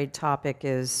whole trade topic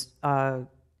is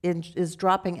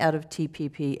dropping out of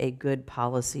TPP a good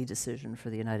policy decision for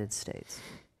the United States?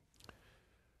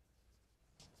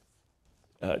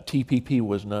 TPP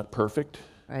was not perfect.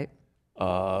 Right.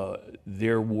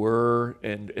 There were,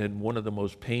 and one of the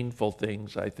most painful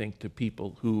things, I think, to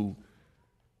people who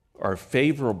are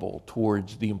favorable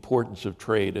towards the importance of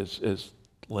trade, as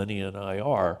Lenny and I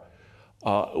are,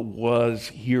 was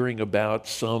hearing about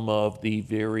some of the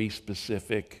very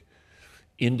specific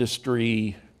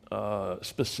industry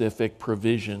specific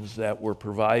provisions that were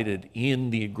provided in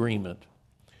the agreement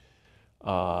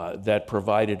that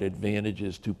provided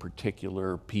advantages to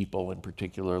particular people and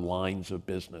particular lines of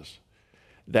business.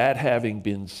 That having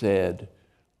been said,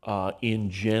 in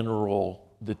general,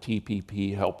 the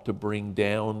TPP helped to bring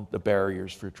down the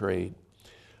barriers for trade,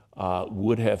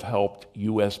 would have helped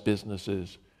U.S.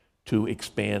 businesses to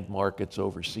expand markets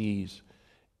overseas,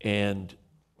 and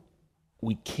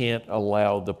we can't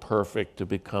allow the perfect to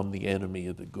become the enemy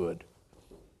of the good.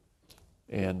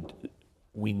 And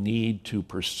we need to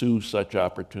pursue such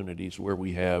opportunities where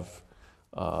we have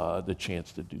the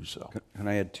chance to do so. Can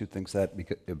I add two things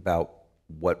about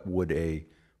what would a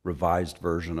revised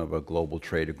version of a global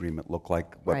trade agreement look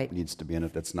like? What Right. needs to be in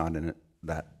it that's not in it?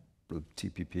 that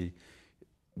TPP.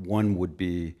 One would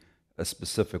be a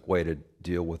specific way to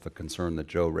deal with the concern that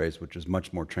Joe raised, which is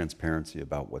much more transparency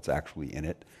about what's actually in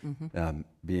it.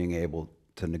 Being able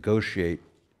to negotiate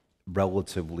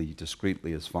relatively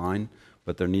discreetly is fine,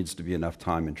 but there needs to be enough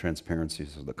time and transparency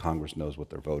so that Congress knows what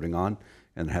they're voting on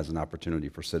and has an opportunity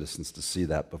for citizens to see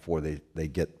that before they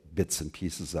get bits and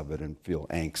pieces of it and feel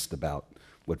angst about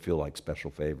what feel like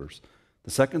special favors.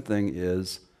 The second thing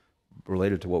is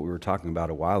related to what we were talking about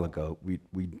a while ago. We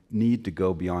need to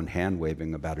go beyond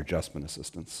hand-waving about adjustment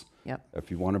assistance. Yep.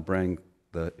 If you want to bring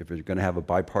if you're going to have a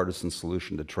bipartisan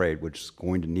solution to trade, which is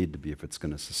going to need to be if it's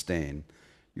going to sustain,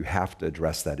 you have to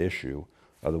address that issue.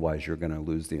 Otherwise, you're going to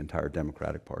lose the entire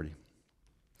Democratic Party.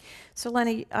 So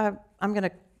Lenny, I'm going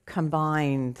to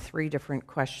combine 3 different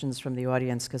questions from the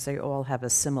audience because they all have a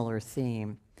similar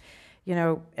theme. You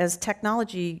know, as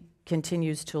technology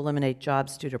continues to eliminate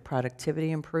jobs due to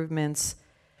productivity improvements,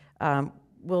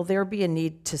 will there be a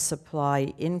need to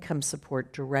supply income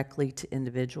support directly to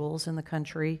individuals in the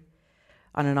country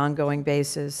on an ongoing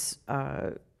basis?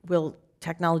 Will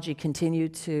technology continue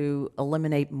to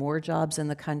eliminate more jobs in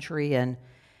the country? And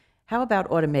how about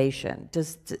automation?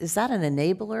 Is that an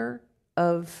enabler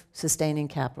of sustaining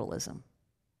capitalism?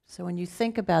 So when you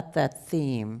think about that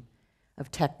theme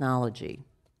of technology.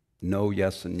 No,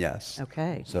 yes, and yes.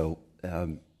 Okay. So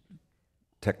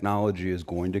technology is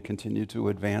going to continue to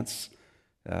advance.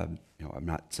 I'm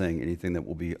not saying anything that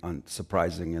will be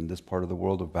unsurprising in this part of the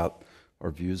world about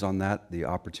our views on that. The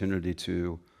opportunity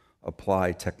to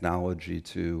apply technology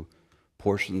to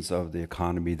portions of the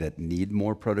economy that need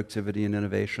more productivity and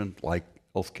innovation, like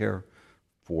healthcare,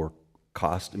 for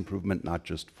cost improvement, not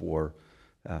just for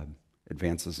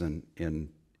advances in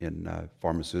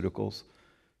pharmaceuticals,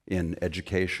 in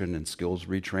education and skills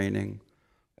retraining,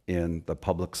 in the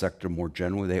public sector more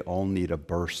generally. They all need a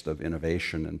burst of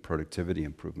innovation and productivity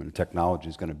improvement. And technology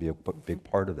is going to be a big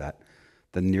part of that.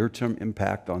 The near-term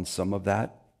impact on some of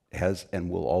that has and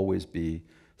will always be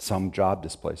some job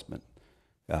displacement.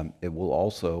 It will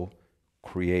also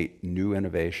create new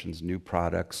innovations, new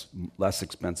products, less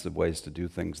expensive ways to do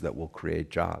things that will create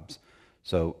jobs.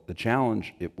 So the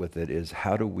challenge with it is,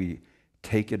 how do we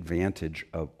take advantage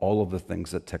of all of the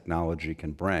things that technology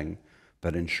can bring,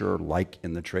 but ensure, like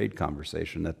in the trade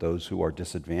conversation, that those who are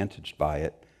disadvantaged by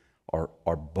it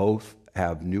are both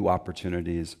have new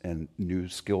opportunities and new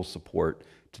skill support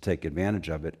to take advantage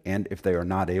of it, and if they are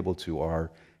not able to,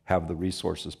 have the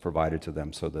resources provided to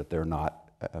them so that they're not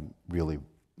really,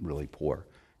 really poor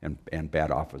and bad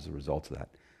off as a result of that.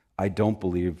 I don't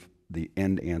believe the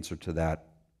end answer to that,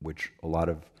 which a lot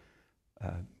of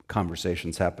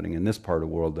conversations happening in this part of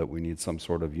the world, that we need some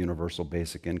sort of universal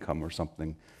basic income or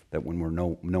something, that when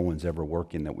no one's ever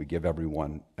working, that we give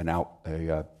everyone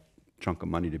a chunk of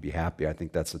money to be happy. I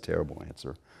think that's a terrible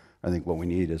answer. I think what we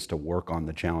need is to work on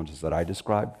the challenges that I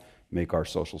described, make our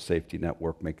social safety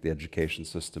network, make the education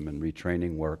system and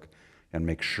retraining work, and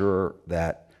make sure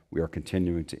that we are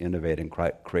continuing to innovate and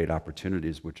create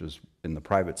opportunities, which is in the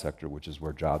private sector, which is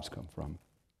where jobs come from.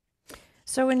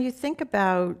 So when you think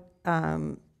about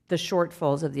the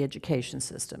shortfalls of the education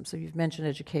system, so you've mentioned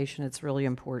education, it's really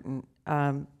important.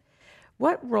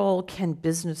 What role can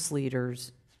business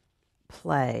leaders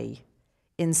play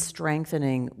in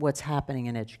strengthening what's happening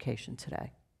in education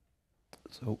today?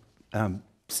 So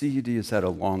CED has had a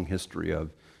long history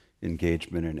of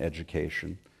engagement in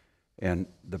education, and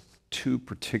the 2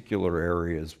 particular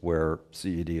areas where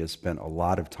CED has spent a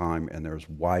lot of time and there's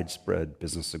widespread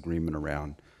business agreement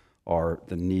around are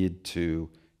the need to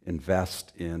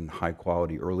invest in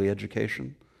high-quality early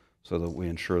education so that we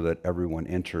ensure that everyone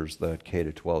enters the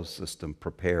K-12 system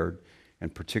prepared,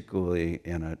 and particularly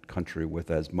in a country with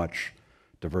as much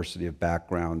diversity of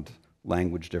background,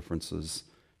 language differences,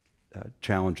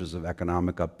 challenges of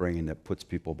economic upbringing that puts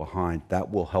people behind. That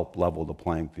will help level the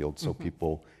playing field so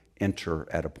people enter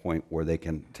at a point where they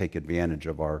can take advantage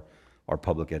of our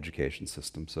public education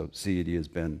system. So CED has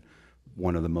been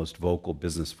one of the most vocal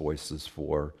business voices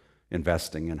for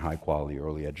investing in high-quality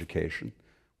early education.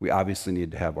 We obviously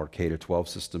need to have our K-12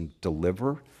 system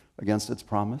deliver against its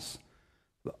promise.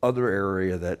 The other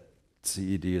area that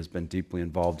CED has been deeply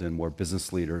involved in, where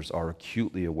business leaders are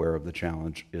acutely aware of the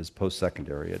challenge, is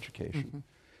post-secondary education.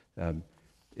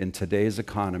 In today's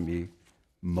economy,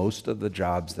 most of the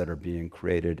jobs that are being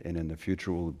created, and in the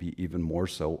future will be even more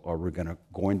so, are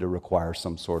going to require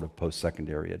some sort of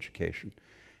post-secondary education.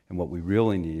 And what we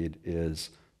really need is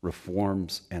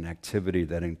reforms and activity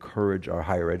that encourage our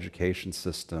higher education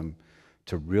system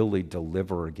to really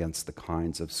deliver against the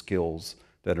kinds of skills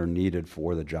that are needed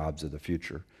for the jobs of the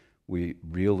future. We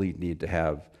really need to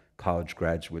have college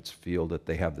graduates feel that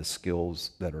they have the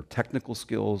skills that are technical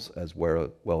skills as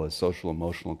well as social,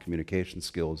 emotional, and communication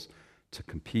skills to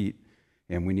compete.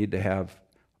 And we need to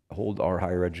hold our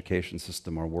higher education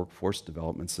system, our workforce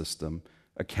development system,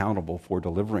 accountable for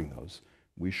delivering those.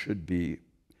 We should be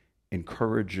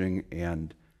encouraging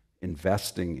and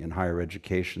investing in higher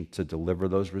education to deliver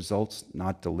those results,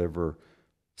 not deliver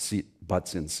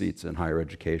butts in seats in higher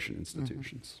education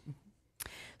institutions. Mm-hmm.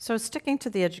 So sticking to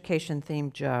the education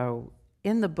theme, Joe,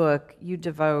 in the book, you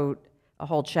devote a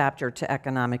whole chapter to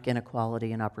economic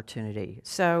inequality and opportunity.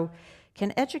 So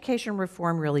can education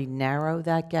reform really narrow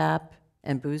that gap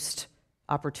and boost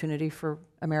opportunity for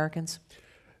Americans?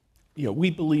 Yeah, we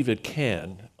believe it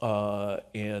can.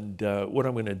 And what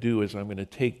I'm going to do is I'm going to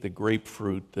take the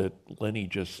grapefruit that Lenny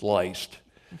just sliced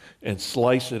and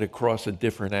slice it across a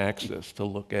different axis to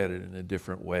look at it in a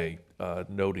different way,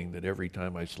 noting that every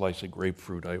time I slice a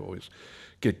grapefruit, I always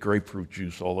get grapefruit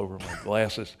juice all over my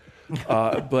glasses.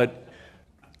 But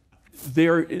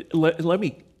let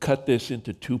me cut this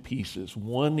into two pieces.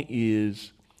 One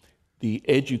is the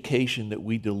education that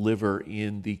we deliver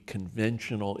in the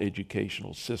conventional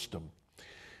educational system.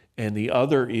 And the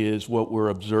other is what we're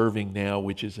observing now,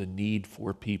 which is a need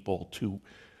for people to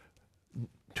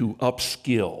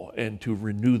upskill and to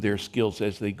renew their skills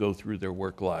as they go through their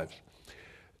work lives.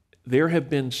 There have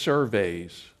been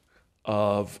surveys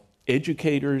of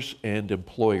educators and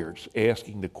employers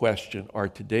asking the question, are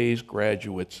today's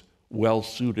graduates well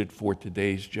suited for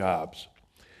today's jobs?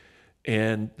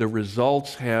 And the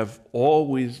results have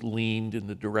always leaned in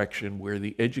the direction where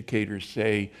the educators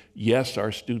say, yes,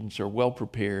 our students are well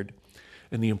prepared,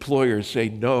 and the employers say,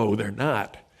 no, they're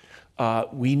not.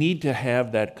 We need to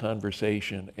have that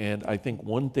conversation, and I think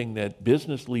one thing that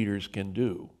business leaders can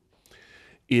do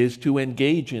is to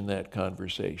engage in that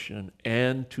conversation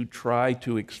and to try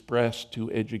to express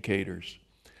to educators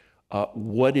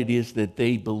what it is that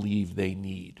they believe they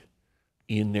need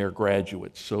in their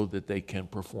graduates so that they can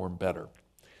perform better.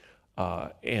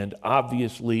 And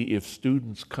obviously, if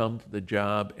students come to the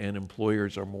job and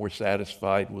employers are more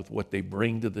satisfied with what they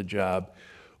bring to the job,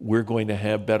 we're going to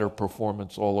have better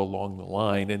performance all along the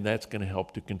line, and that's going to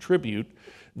help to contribute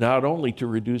not only to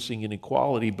reducing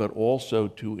inequality, but also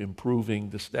to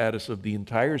improving the status of the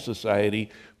entire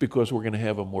society because we're going to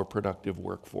have a more productive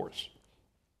workforce.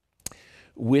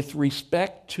 With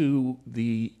respect to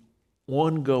the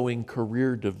ongoing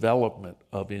career development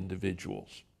of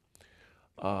individuals,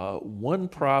 one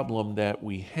problem that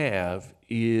we have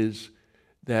is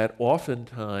that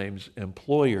oftentimes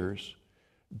employers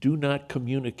do not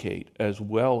communicate as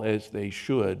well as they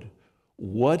should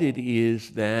what it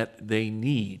is that they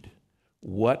need.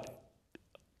 What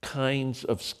kinds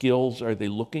of skills are they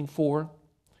looking for?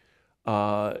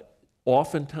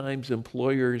 Oftentimes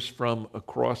employers from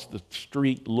across the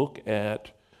street look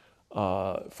at,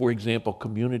 for example,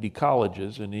 community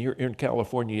colleges, and here in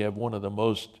California you have one of the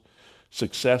most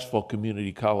successful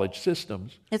community college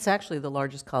systems. It's actually the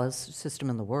largest college system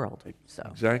in the world. So.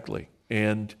 Exactly.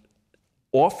 And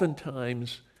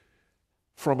oftentimes,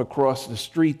 from across the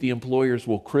street, the employers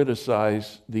will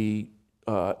criticize the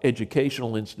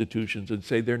educational institutions and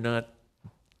say they're not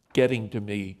getting to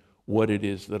me what it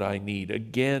is that I need.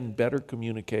 Again, better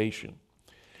communication.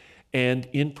 And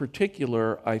in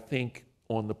particular, I think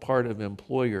on the part of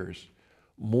employers,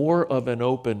 more of an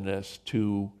openness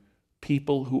to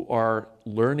people who are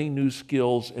learning new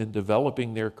skills and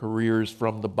developing their careers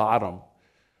from the bottom,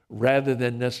 rather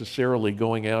than necessarily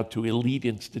going out to elite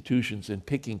institutions and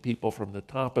picking people from the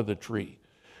top of the tree,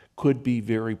 could be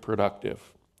very productive.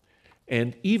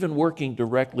 And even working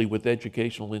directly with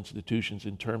educational institutions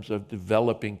in terms of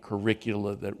developing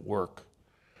curricula that work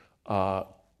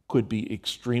could be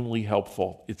extremely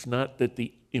helpful. It's not that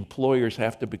the employers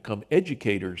have to become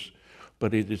educators,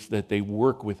 but it is that they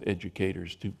work with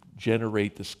educators to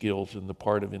generate the skills on the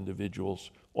part of individuals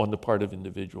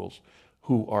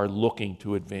who are looking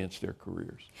to advance their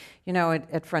careers. You know,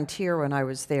 at Frontier, when I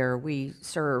was there, we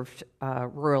served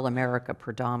rural America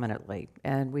predominantly,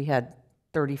 and we had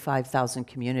 35,000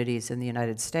 communities in the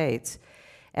United States,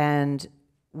 and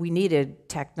we needed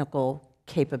technical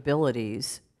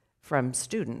capabilities from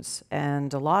students,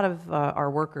 and a lot of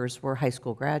our workers were high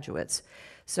school graduates.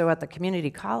 So at the community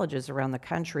colleges around the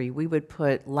country, we would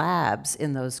put labs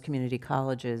in those community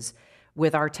colleges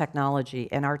with our technology,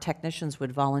 and our technicians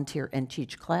would volunteer and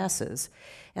teach classes.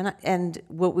 And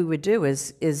what we would do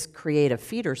is create a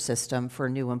feeder system for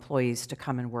new employees to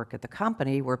come and work at the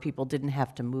company where people didn't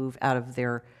have to move out of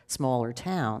their smaller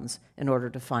towns in order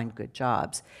to find good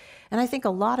jobs. And I think a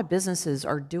lot of businesses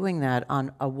are doing that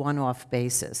on a one-off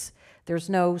basis. There's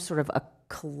no sort of a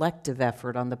collective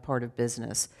effort on the part of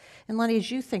business. And Lenny, as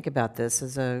you think about this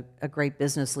as a great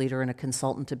business leader and a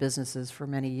consultant to businesses for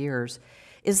many years,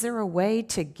 is there a way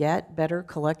to get better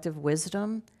collective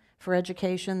wisdom for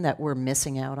education that we're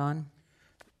missing out on?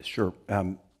 Sure.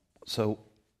 So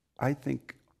I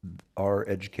think our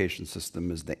education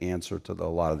system is the answer to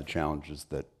a lot of the challenges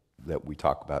that we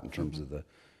talk about in terms of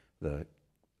the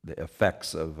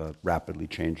effects of a rapidly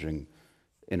changing,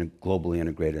 in a globally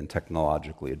integrated and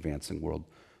technologically advancing world.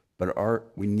 But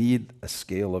we need a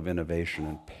scale of innovation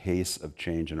and pace of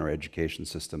change in our education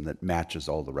system that matches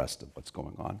all the rest of what's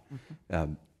going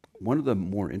on. One of the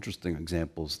more interesting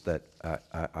examples that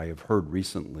I have heard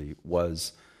recently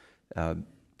was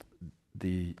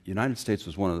the United States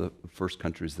was one of the first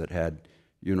countries that had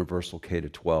universal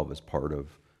K-12 as part of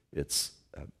its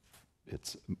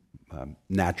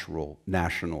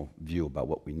national view about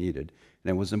what we needed. And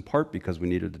it was in part because we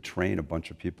needed to train a bunch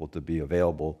of people to be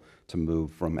available to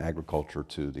move from agriculture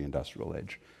to the industrial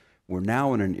age. We're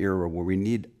now in an era where we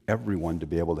need everyone to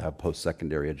be able to have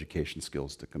post-secondary education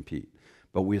skills to compete.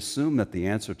 But we assume that the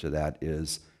answer to that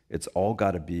is it's all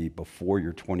got to be before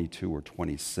you're 22 or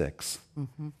 26.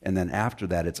 And then after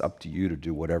that, it's up to you to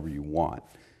do whatever you want.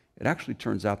 It actually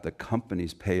turns out that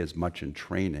companies pay as much in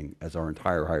training as our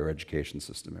entire higher education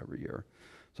system every year.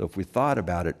 So if we thought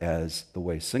about it as the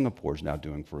way Singapore is now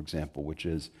doing, for example, which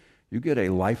is you get a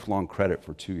lifelong credit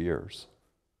for 2 years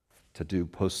to do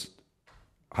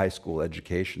post-high school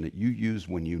education that you use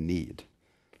when you need,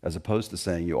 as opposed to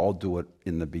saying you all do it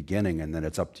in the beginning and then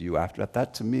it's up to you after that.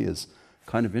 That to me is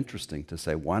kind of interesting to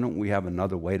say, why don't we have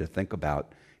another way to think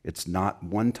about it's not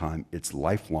one time, it's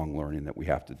lifelong learning that we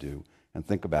have to do, and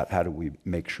think about how do we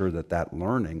make sure that that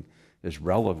learning is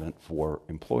relevant for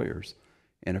employers.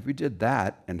 And if we did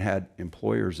that and had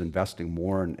employers investing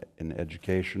more in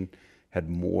education, had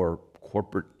more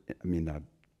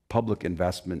public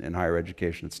investment in higher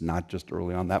education, it's not just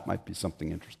early on, that might be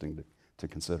something interesting to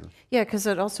consider. Yeah, because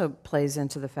it also plays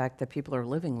into the fact that people are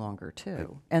living longer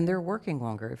too, and they're working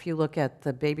longer. If you look at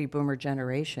the baby boomer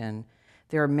generation,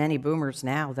 there are many boomers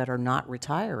now that are not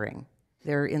retiring.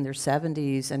 They're in their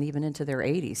 70s and even into their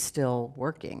 80s still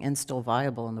working and still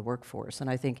viable in the workforce. And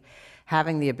I think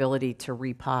having the ability to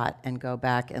repot and go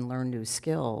back and learn new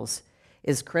skills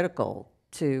is critical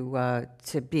to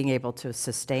being able to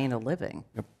sustain a living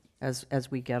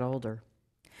as we get older.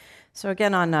 So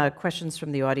again, on questions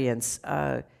from the audience,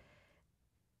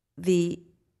 the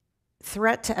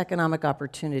threat to economic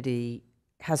opportunity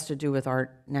has to do with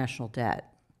our national debt.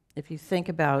 If you think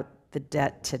about the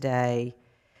debt today,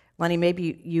 Lenny,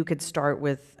 maybe you could start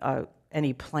with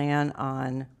any plan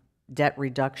on debt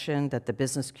reduction that the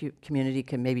business community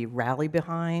can maybe rally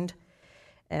behind.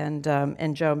 And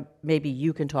Joe, maybe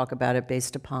you can talk about it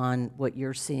based upon what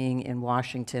you're seeing in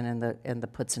Washington and the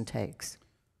puts and takes.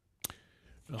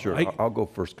 Sure, I'll go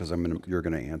first because you're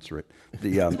going to answer it.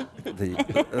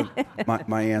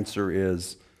 My answer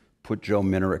is put Joe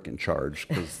Minarik in charge,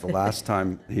 because the last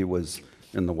time he was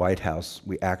in the White House,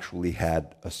 we actually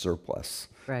had a surplus.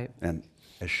 Right. And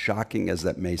as shocking as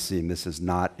that may seem, this is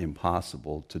not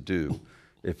impossible to do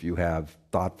if you have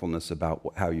thoughtfulness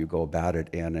about how you go about it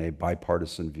and a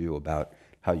bipartisan view about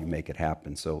how you make it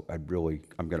happen. So I'm going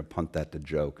to punt that to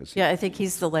Joe. Yeah, I think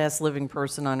he's the last living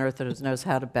person on earth that knows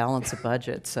how to balance a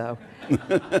budget, so.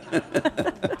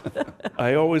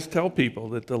 I always tell people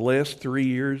that the last 3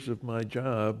 years of my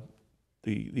job,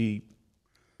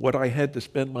 what I had to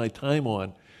spend my time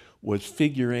on was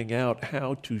figuring out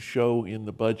how to show in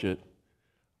the budget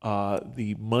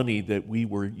the money that we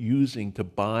were using to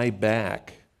buy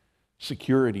back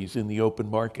securities in the open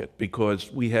market,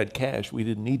 because we had cash. We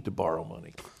didn't need to borrow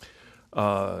money.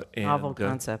 Novel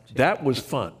concept. That was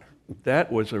fun.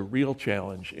 That was a real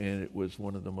challenge, and it was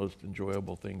one of the most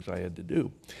enjoyable things I had to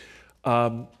do.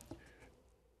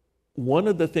 One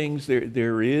of the things,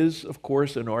 there is, of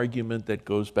course, an argument that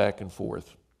goes back and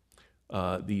forth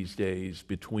these days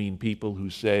between people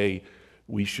who say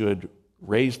we should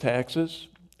raise taxes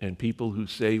and people who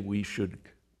say we should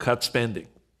cut spending.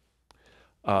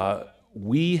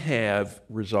 We have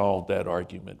resolved that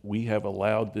argument. We have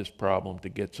allowed this problem to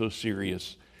get so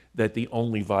serious that the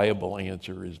only viable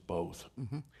answer is both.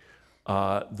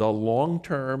 The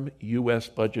long-term U.S.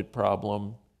 budget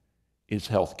problem is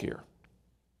healthcare.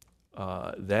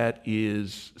 That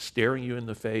is staring you in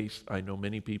the face. I know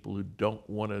many people who don't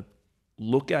want to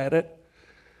look at it,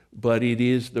 but it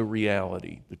is the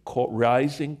reality. The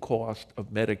rising cost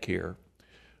of Medicare,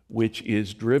 which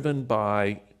is driven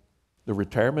by the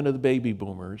retirement of the baby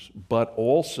boomers, but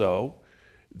also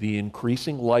the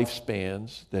increasing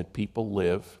lifespans that people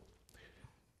live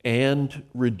and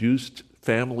reduced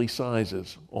family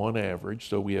sizes on average,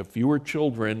 so we have fewer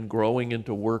children growing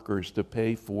into workers to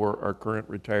pay for our current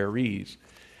retirees.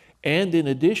 And in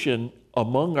addition,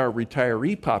 among our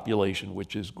retiree population,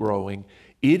 which is growing,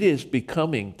 it is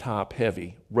becoming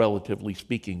top-heavy, relatively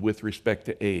speaking, with respect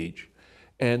to age.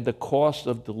 And the cost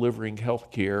of delivering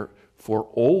health care for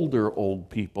older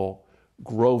old people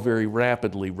grow very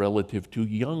rapidly relative to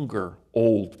younger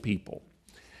old people.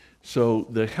 So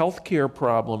the healthcare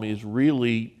problem is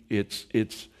really, it's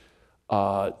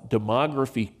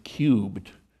demography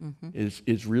cubed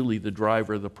is really the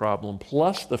driver of the problem,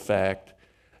 plus the fact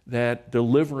that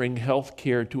delivering health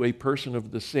care to a person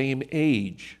of the same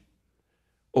age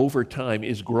over time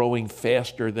is growing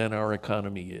faster than our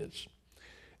economy is.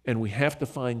 And we have to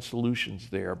find solutions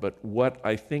there. But what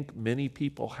I think many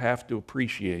people have to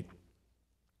appreciate,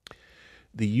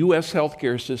 the U.S.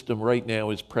 healthcare system right now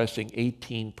is pressing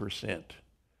 18%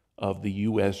 of the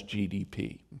U.S.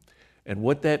 GDP. And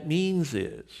what that means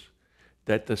is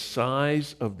that the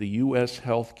size of the U.S.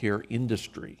 healthcare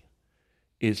industry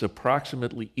is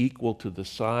approximately equal to the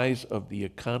size of the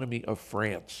economy of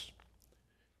France.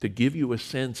 To give you a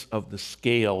sense of the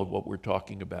scale of what we're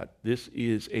talking about, this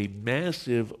is a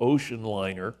massive ocean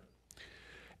liner,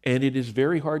 and it is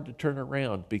very hard to turn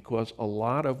around because a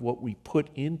lot of what we put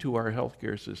into our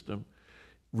healthcare system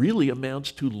really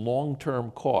amounts to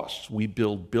long-term costs. We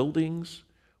build buildings,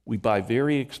 we buy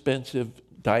very expensive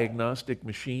diagnostic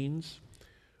machines,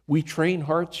 we train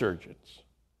heart surgeons.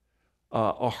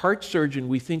 A heart surgeon,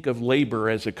 we think of labor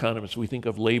as economists, we think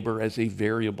of labor as a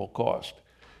variable cost.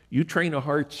 You train a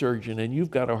heart surgeon and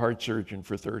you've got a heart surgeon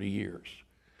for 30 years.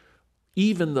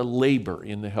 Even the labor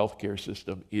in the healthcare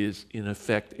system is, in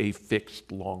effect, a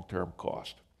fixed long-term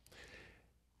cost.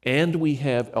 And we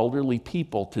have elderly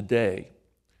people today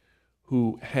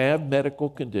who have medical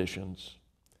conditions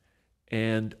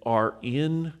and are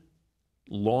in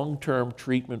long-term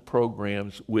treatment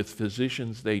programs with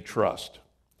physicians they trust.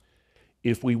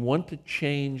 If we want to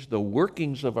change the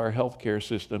workings of our healthcare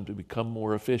system to become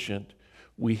more efficient,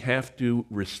 we have to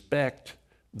respect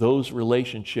those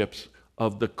relationships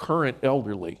of the current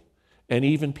elderly and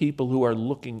even people who are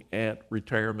looking at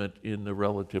retirement in the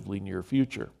relatively near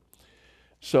future.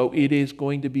 So it is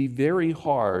going to be very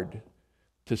hard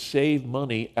to save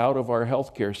money out of our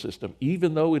healthcare system.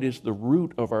 Even though it is the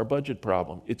root of our budget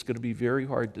problem, it's going to be very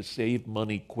hard to save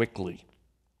money quickly.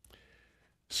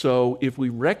 So if we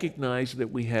recognize that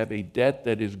we have a debt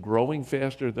that is growing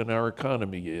faster than our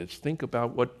economy is, think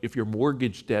about what if your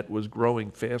mortgage debt was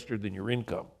growing faster than your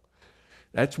income.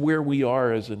 That's where we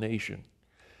are as a nation.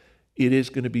 It is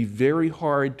going to be very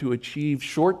hard to achieve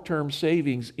short-term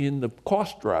savings in the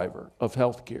cost driver of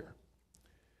healthcare.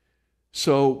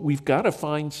 So we've got to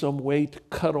find some way to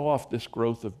cut off this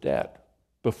growth of debt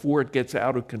before it gets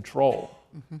out of control,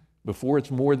 before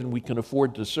it's more than we can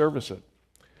afford to service it.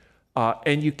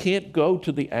 And you can't go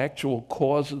to the actual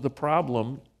cause of the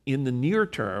problem in the near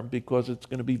term because it's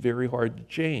going to be very hard to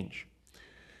change.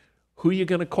 Who are you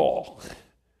going to call?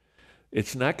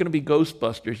 It's not going to be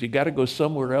Ghostbusters. You got to go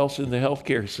somewhere else in the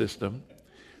healthcare system.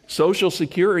 Social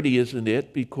Security isn't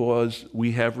it because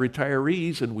we have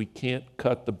retirees and we can't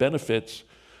cut the benefits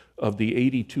of the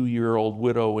 82-year-old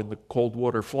widow in the cold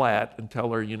water flat and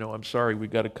tell her, you know, I'm sorry, we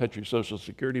got to cut your Social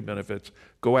Security benefits.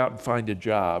 Go out and find a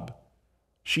job.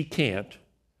 She can't.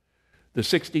 The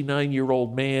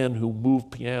 69-year-old man who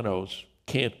moved pianos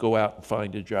can't go out and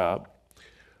find a job.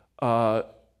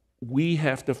 We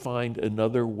have to find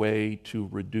another way to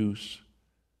reduce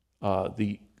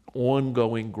the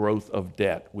ongoing growth of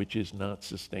debt, which is not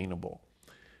sustainable.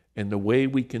 And the way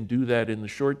we can do that in the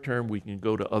short term, we can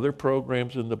go to other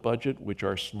programs in the budget which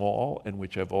are small and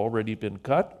which have already been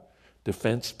cut,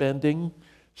 defense spending,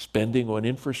 spending on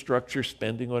infrastructure,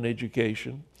 spending on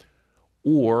education,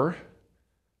 or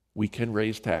we can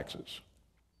raise taxes.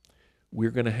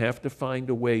 We're going to have to find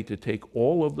a way to take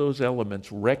all of those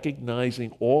elements,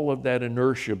 recognizing all of that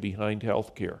inertia behind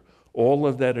healthcare, all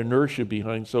of that inertia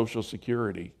behind Social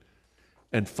Security,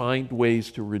 and find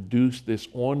ways to reduce this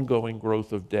ongoing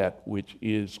growth of debt, which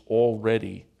is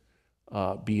already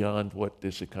beyond what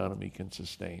this economy can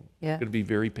sustain. Yeah. It's going to be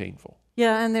very painful.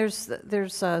 Yeah, and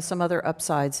there's some other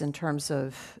upsides in terms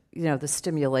of, you know, the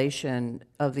stimulation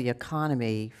of the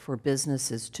economy for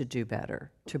businesses to do better,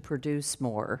 to produce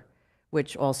more,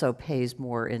 which also pays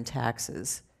more in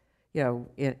taxes, you know,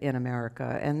 in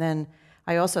America. And then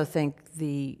I also think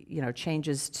the, you know,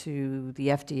 changes to the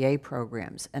FDA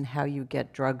programs and how you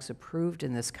get drugs approved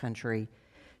in this country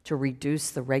to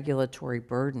reduce the regulatory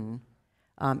burden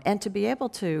and to be able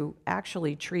to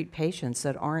actually treat patients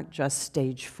that aren't just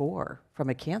stage 4 from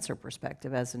a cancer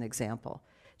perspective, as an example.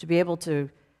 To be able to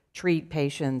treat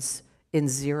patients in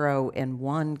 0 and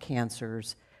 1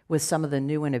 cancers with some of the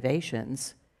new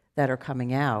innovations that are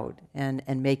coming out and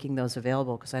making those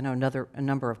available, because I know a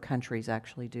number of countries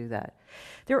actually do that.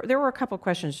 There were a couple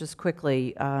questions just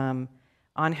quickly on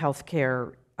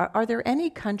healthcare. Are there any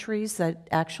countries that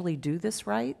actually do this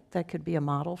right that could be a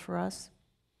model for us?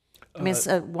 I mean,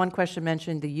 one question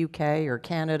mentioned the UK or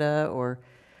Canada, or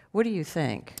what do you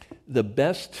think? The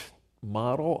best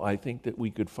model I think that we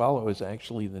could follow is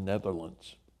actually the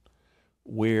Netherlands,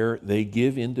 where they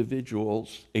give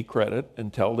individuals a credit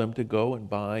and tell them to go and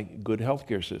buy a good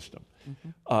healthcare system.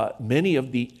 Many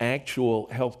of the actual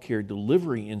healthcare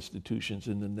delivery institutions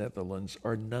in the Netherlands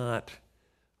are not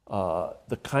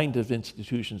the kind of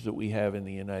institutions that we have in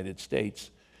the United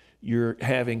States. You're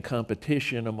having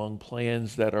competition among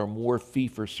plans that are more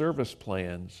fee-for-service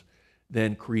plans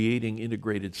than creating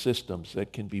integrated systems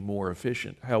that can be more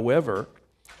efficient. However,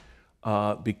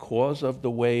 because of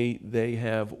the way they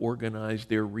have organized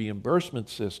their reimbursement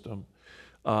system,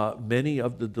 many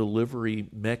of the delivery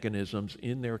mechanisms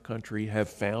in their country have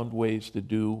found ways to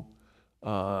do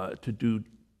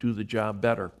the job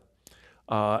better.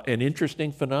 An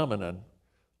interesting phenomenon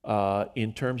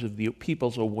in terms of the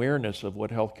people's awareness of what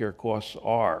healthcare costs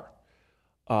are.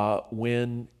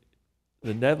 When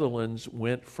the Netherlands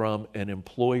went from an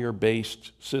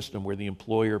employer-based system where the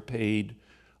employer paid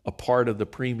a part of the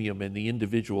premium and the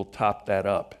individual topped that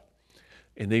up,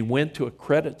 and they went to a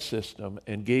credit system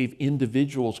and gave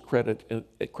individuals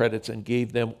credits and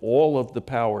gave them all of the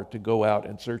power to go out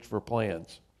and search for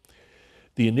plans.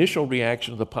 The initial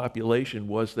reaction of the population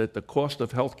was that the cost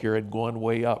of healthcare had gone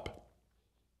way up.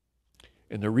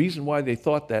 And the reason why they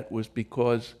thought that was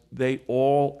because they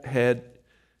all had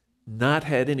not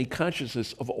had any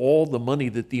consciousness of all the money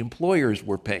that the employers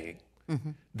were paying.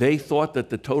 They thought that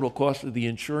the total cost of the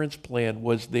insurance plan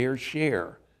was their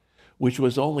share, which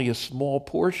was only a small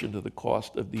portion of the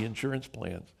cost of the insurance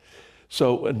plans.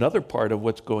 So another part of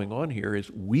what's going on here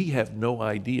is we have no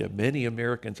idea. Many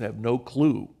Americans have no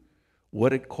clue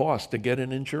what it costs to get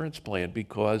an insurance plan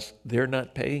because they're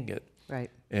not paying it.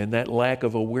 Right. And that lack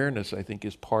of awareness, I think,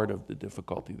 is part of the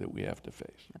difficulty that we have to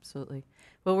face. Absolutely.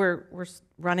 Well, we're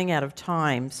running out of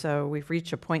time, so we've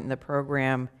reached a point in the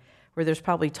program where there's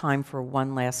probably time for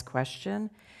one last question.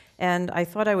 And I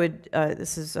thought I would,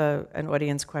 this is an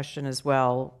audience question as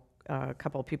well. A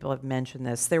couple of people have mentioned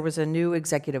this. There was a new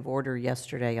executive order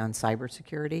yesterday on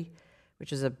cybersecurity,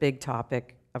 which is a big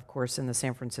topic, of course, in the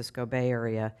San Francisco Bay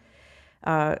Area.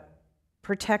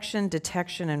 Protection,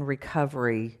 detection, and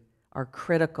recovery are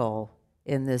critical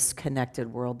in this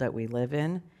connected world that we live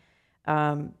in.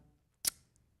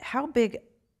 How big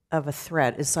of a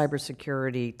threat is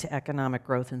cybersecurity to economic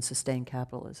growth and sustained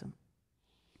capitalism?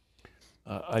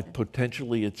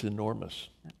 Potentially, it's enormous.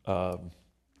 I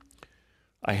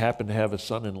happen to have a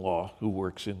son-in-law who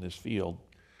works in this field,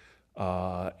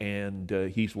 and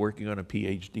he's working on a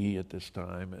PhD at this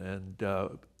time, and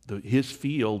his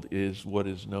field is what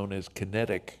is known as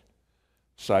kinetic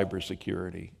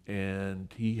cybersecurity,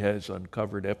 and he has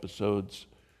uncovered episodes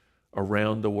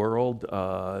around the world.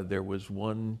 There was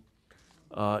one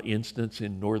instance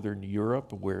in Northern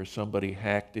Europe where somebody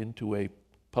hacked into a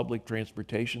public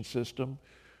transportation system,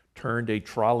 turned a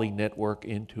trolley network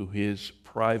into his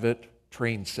private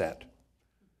train set,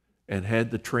 and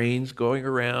had the trains going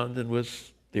around and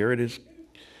was there at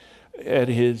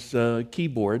his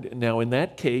keyboard. Now, in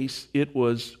that case, it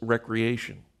was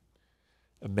recreation.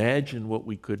 Imagine what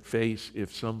we could face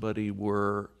if somebody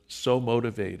were so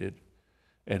motivated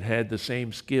and had the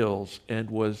same skills and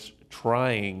was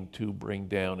trying to bring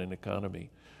down an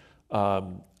economy.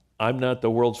 I'm not the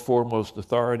world's foremost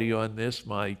authority on this.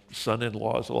 My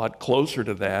son-in-law is a lot closer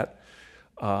to that.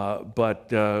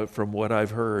 But from what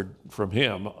I've heard from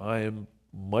him, I am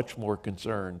much more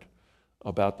concerned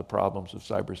about the problems of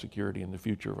cybersecurity in the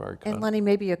future of our economy. And Lenny,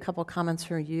 maybe a couple comments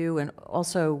from you, and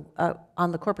also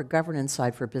on the corporate governance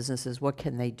side for businesses, what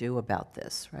can they do about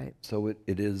this, right? So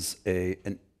it is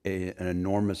an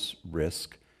enormous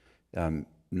risk,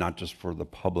 not just for the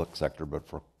public sector, but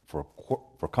for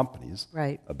companies,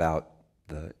 right, about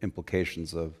the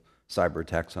implications of cyber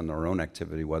attacks on their own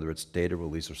activity, whether it's data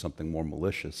release or something more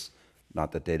malicious.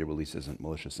 Not that data release isn't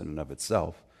malicious in and of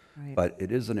itself, right, but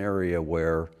it is an area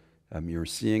where you're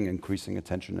seeing increasing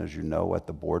attention, as you know, at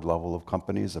the board level of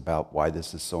companies about why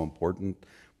this is so important.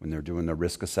 When they're doing their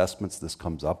risk assessments, this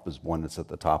comes up as one that's at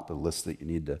the top of the list that you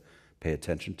need to pay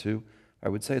attention to. I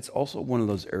would say it's also one of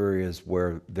those areas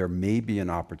where there may be an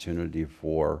opportunity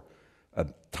for a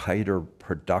tighter,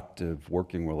 productive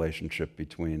working relationship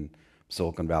between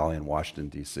Silicon Valley and Washington,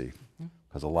 D.C.,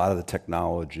 because a lot of the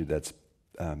technology that's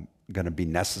going to be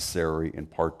necessary in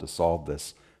part to solve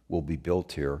this will be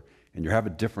built here. And you have a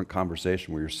different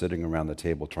conversation where you're sitting around the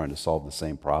table trying to solve the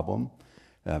same problem.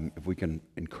 If we can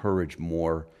encourage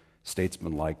more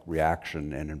statesman-like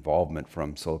reaction and involvement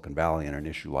from Silicon Valley in an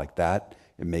issue like that,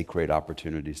 it may create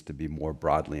opportunities to be more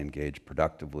broadly engaged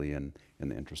productively in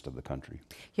the interest of the country.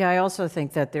 Yeah, I also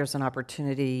think that there's an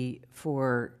opportunity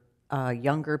for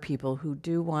younger people who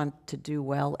do want to do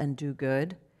well and do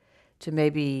good to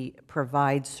maybe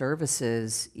provide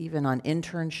services, even on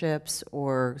internships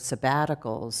or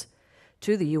sabbaticals,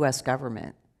 to the U.S.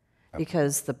 government.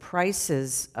 Because the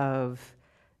prices of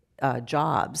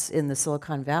jobs in the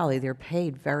Silicon Valley, they're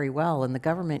paid very well, and the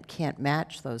government can't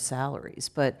match those salaries.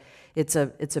 But it's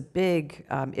a big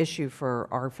issue for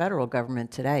our federal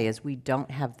government today, is we don't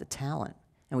have the talent,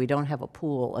 and we don't have a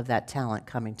pool of that talent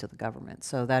coming to the government.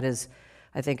 So that is,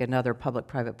 I think, another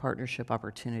public-private partnership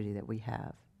opportunity that we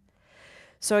have.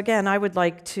 So again, I would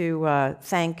like to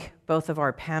thank both of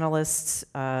our panelists,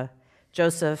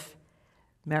 Joseph,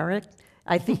 Minarik.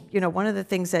 I think, one of the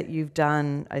things that you've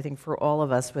done, I think, for all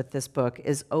of us with this book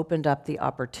is opened up the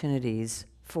opportunities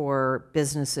for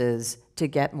businesses to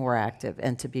get more active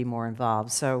and to be more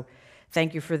involved. So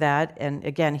thank you for that. And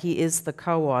again, he is the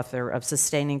co-author of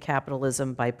Sustaining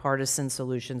Capitalism, Bipartisan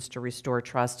Solutions to Restore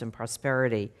Trust and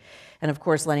Prosperity. And of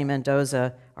course, Lenny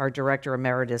Mendonca, our Director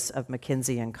Emeritus of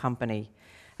McKinsey and Company.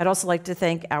 I'd also like to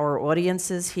thank our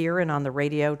audiences here and on the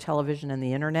radio, television, and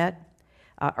the internet.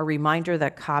 A reminder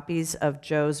that copies of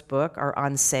Joe's book are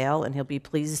on sale, and he'll be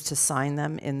pleased to sign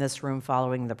them in this room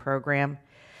following the program.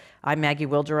 I'm Maggie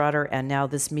Wilderotter, and now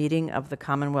this meeting of the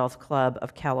Commonwealth Club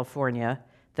of California,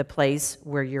 the place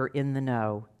where you're in the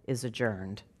know, is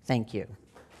adjourned. Thank you.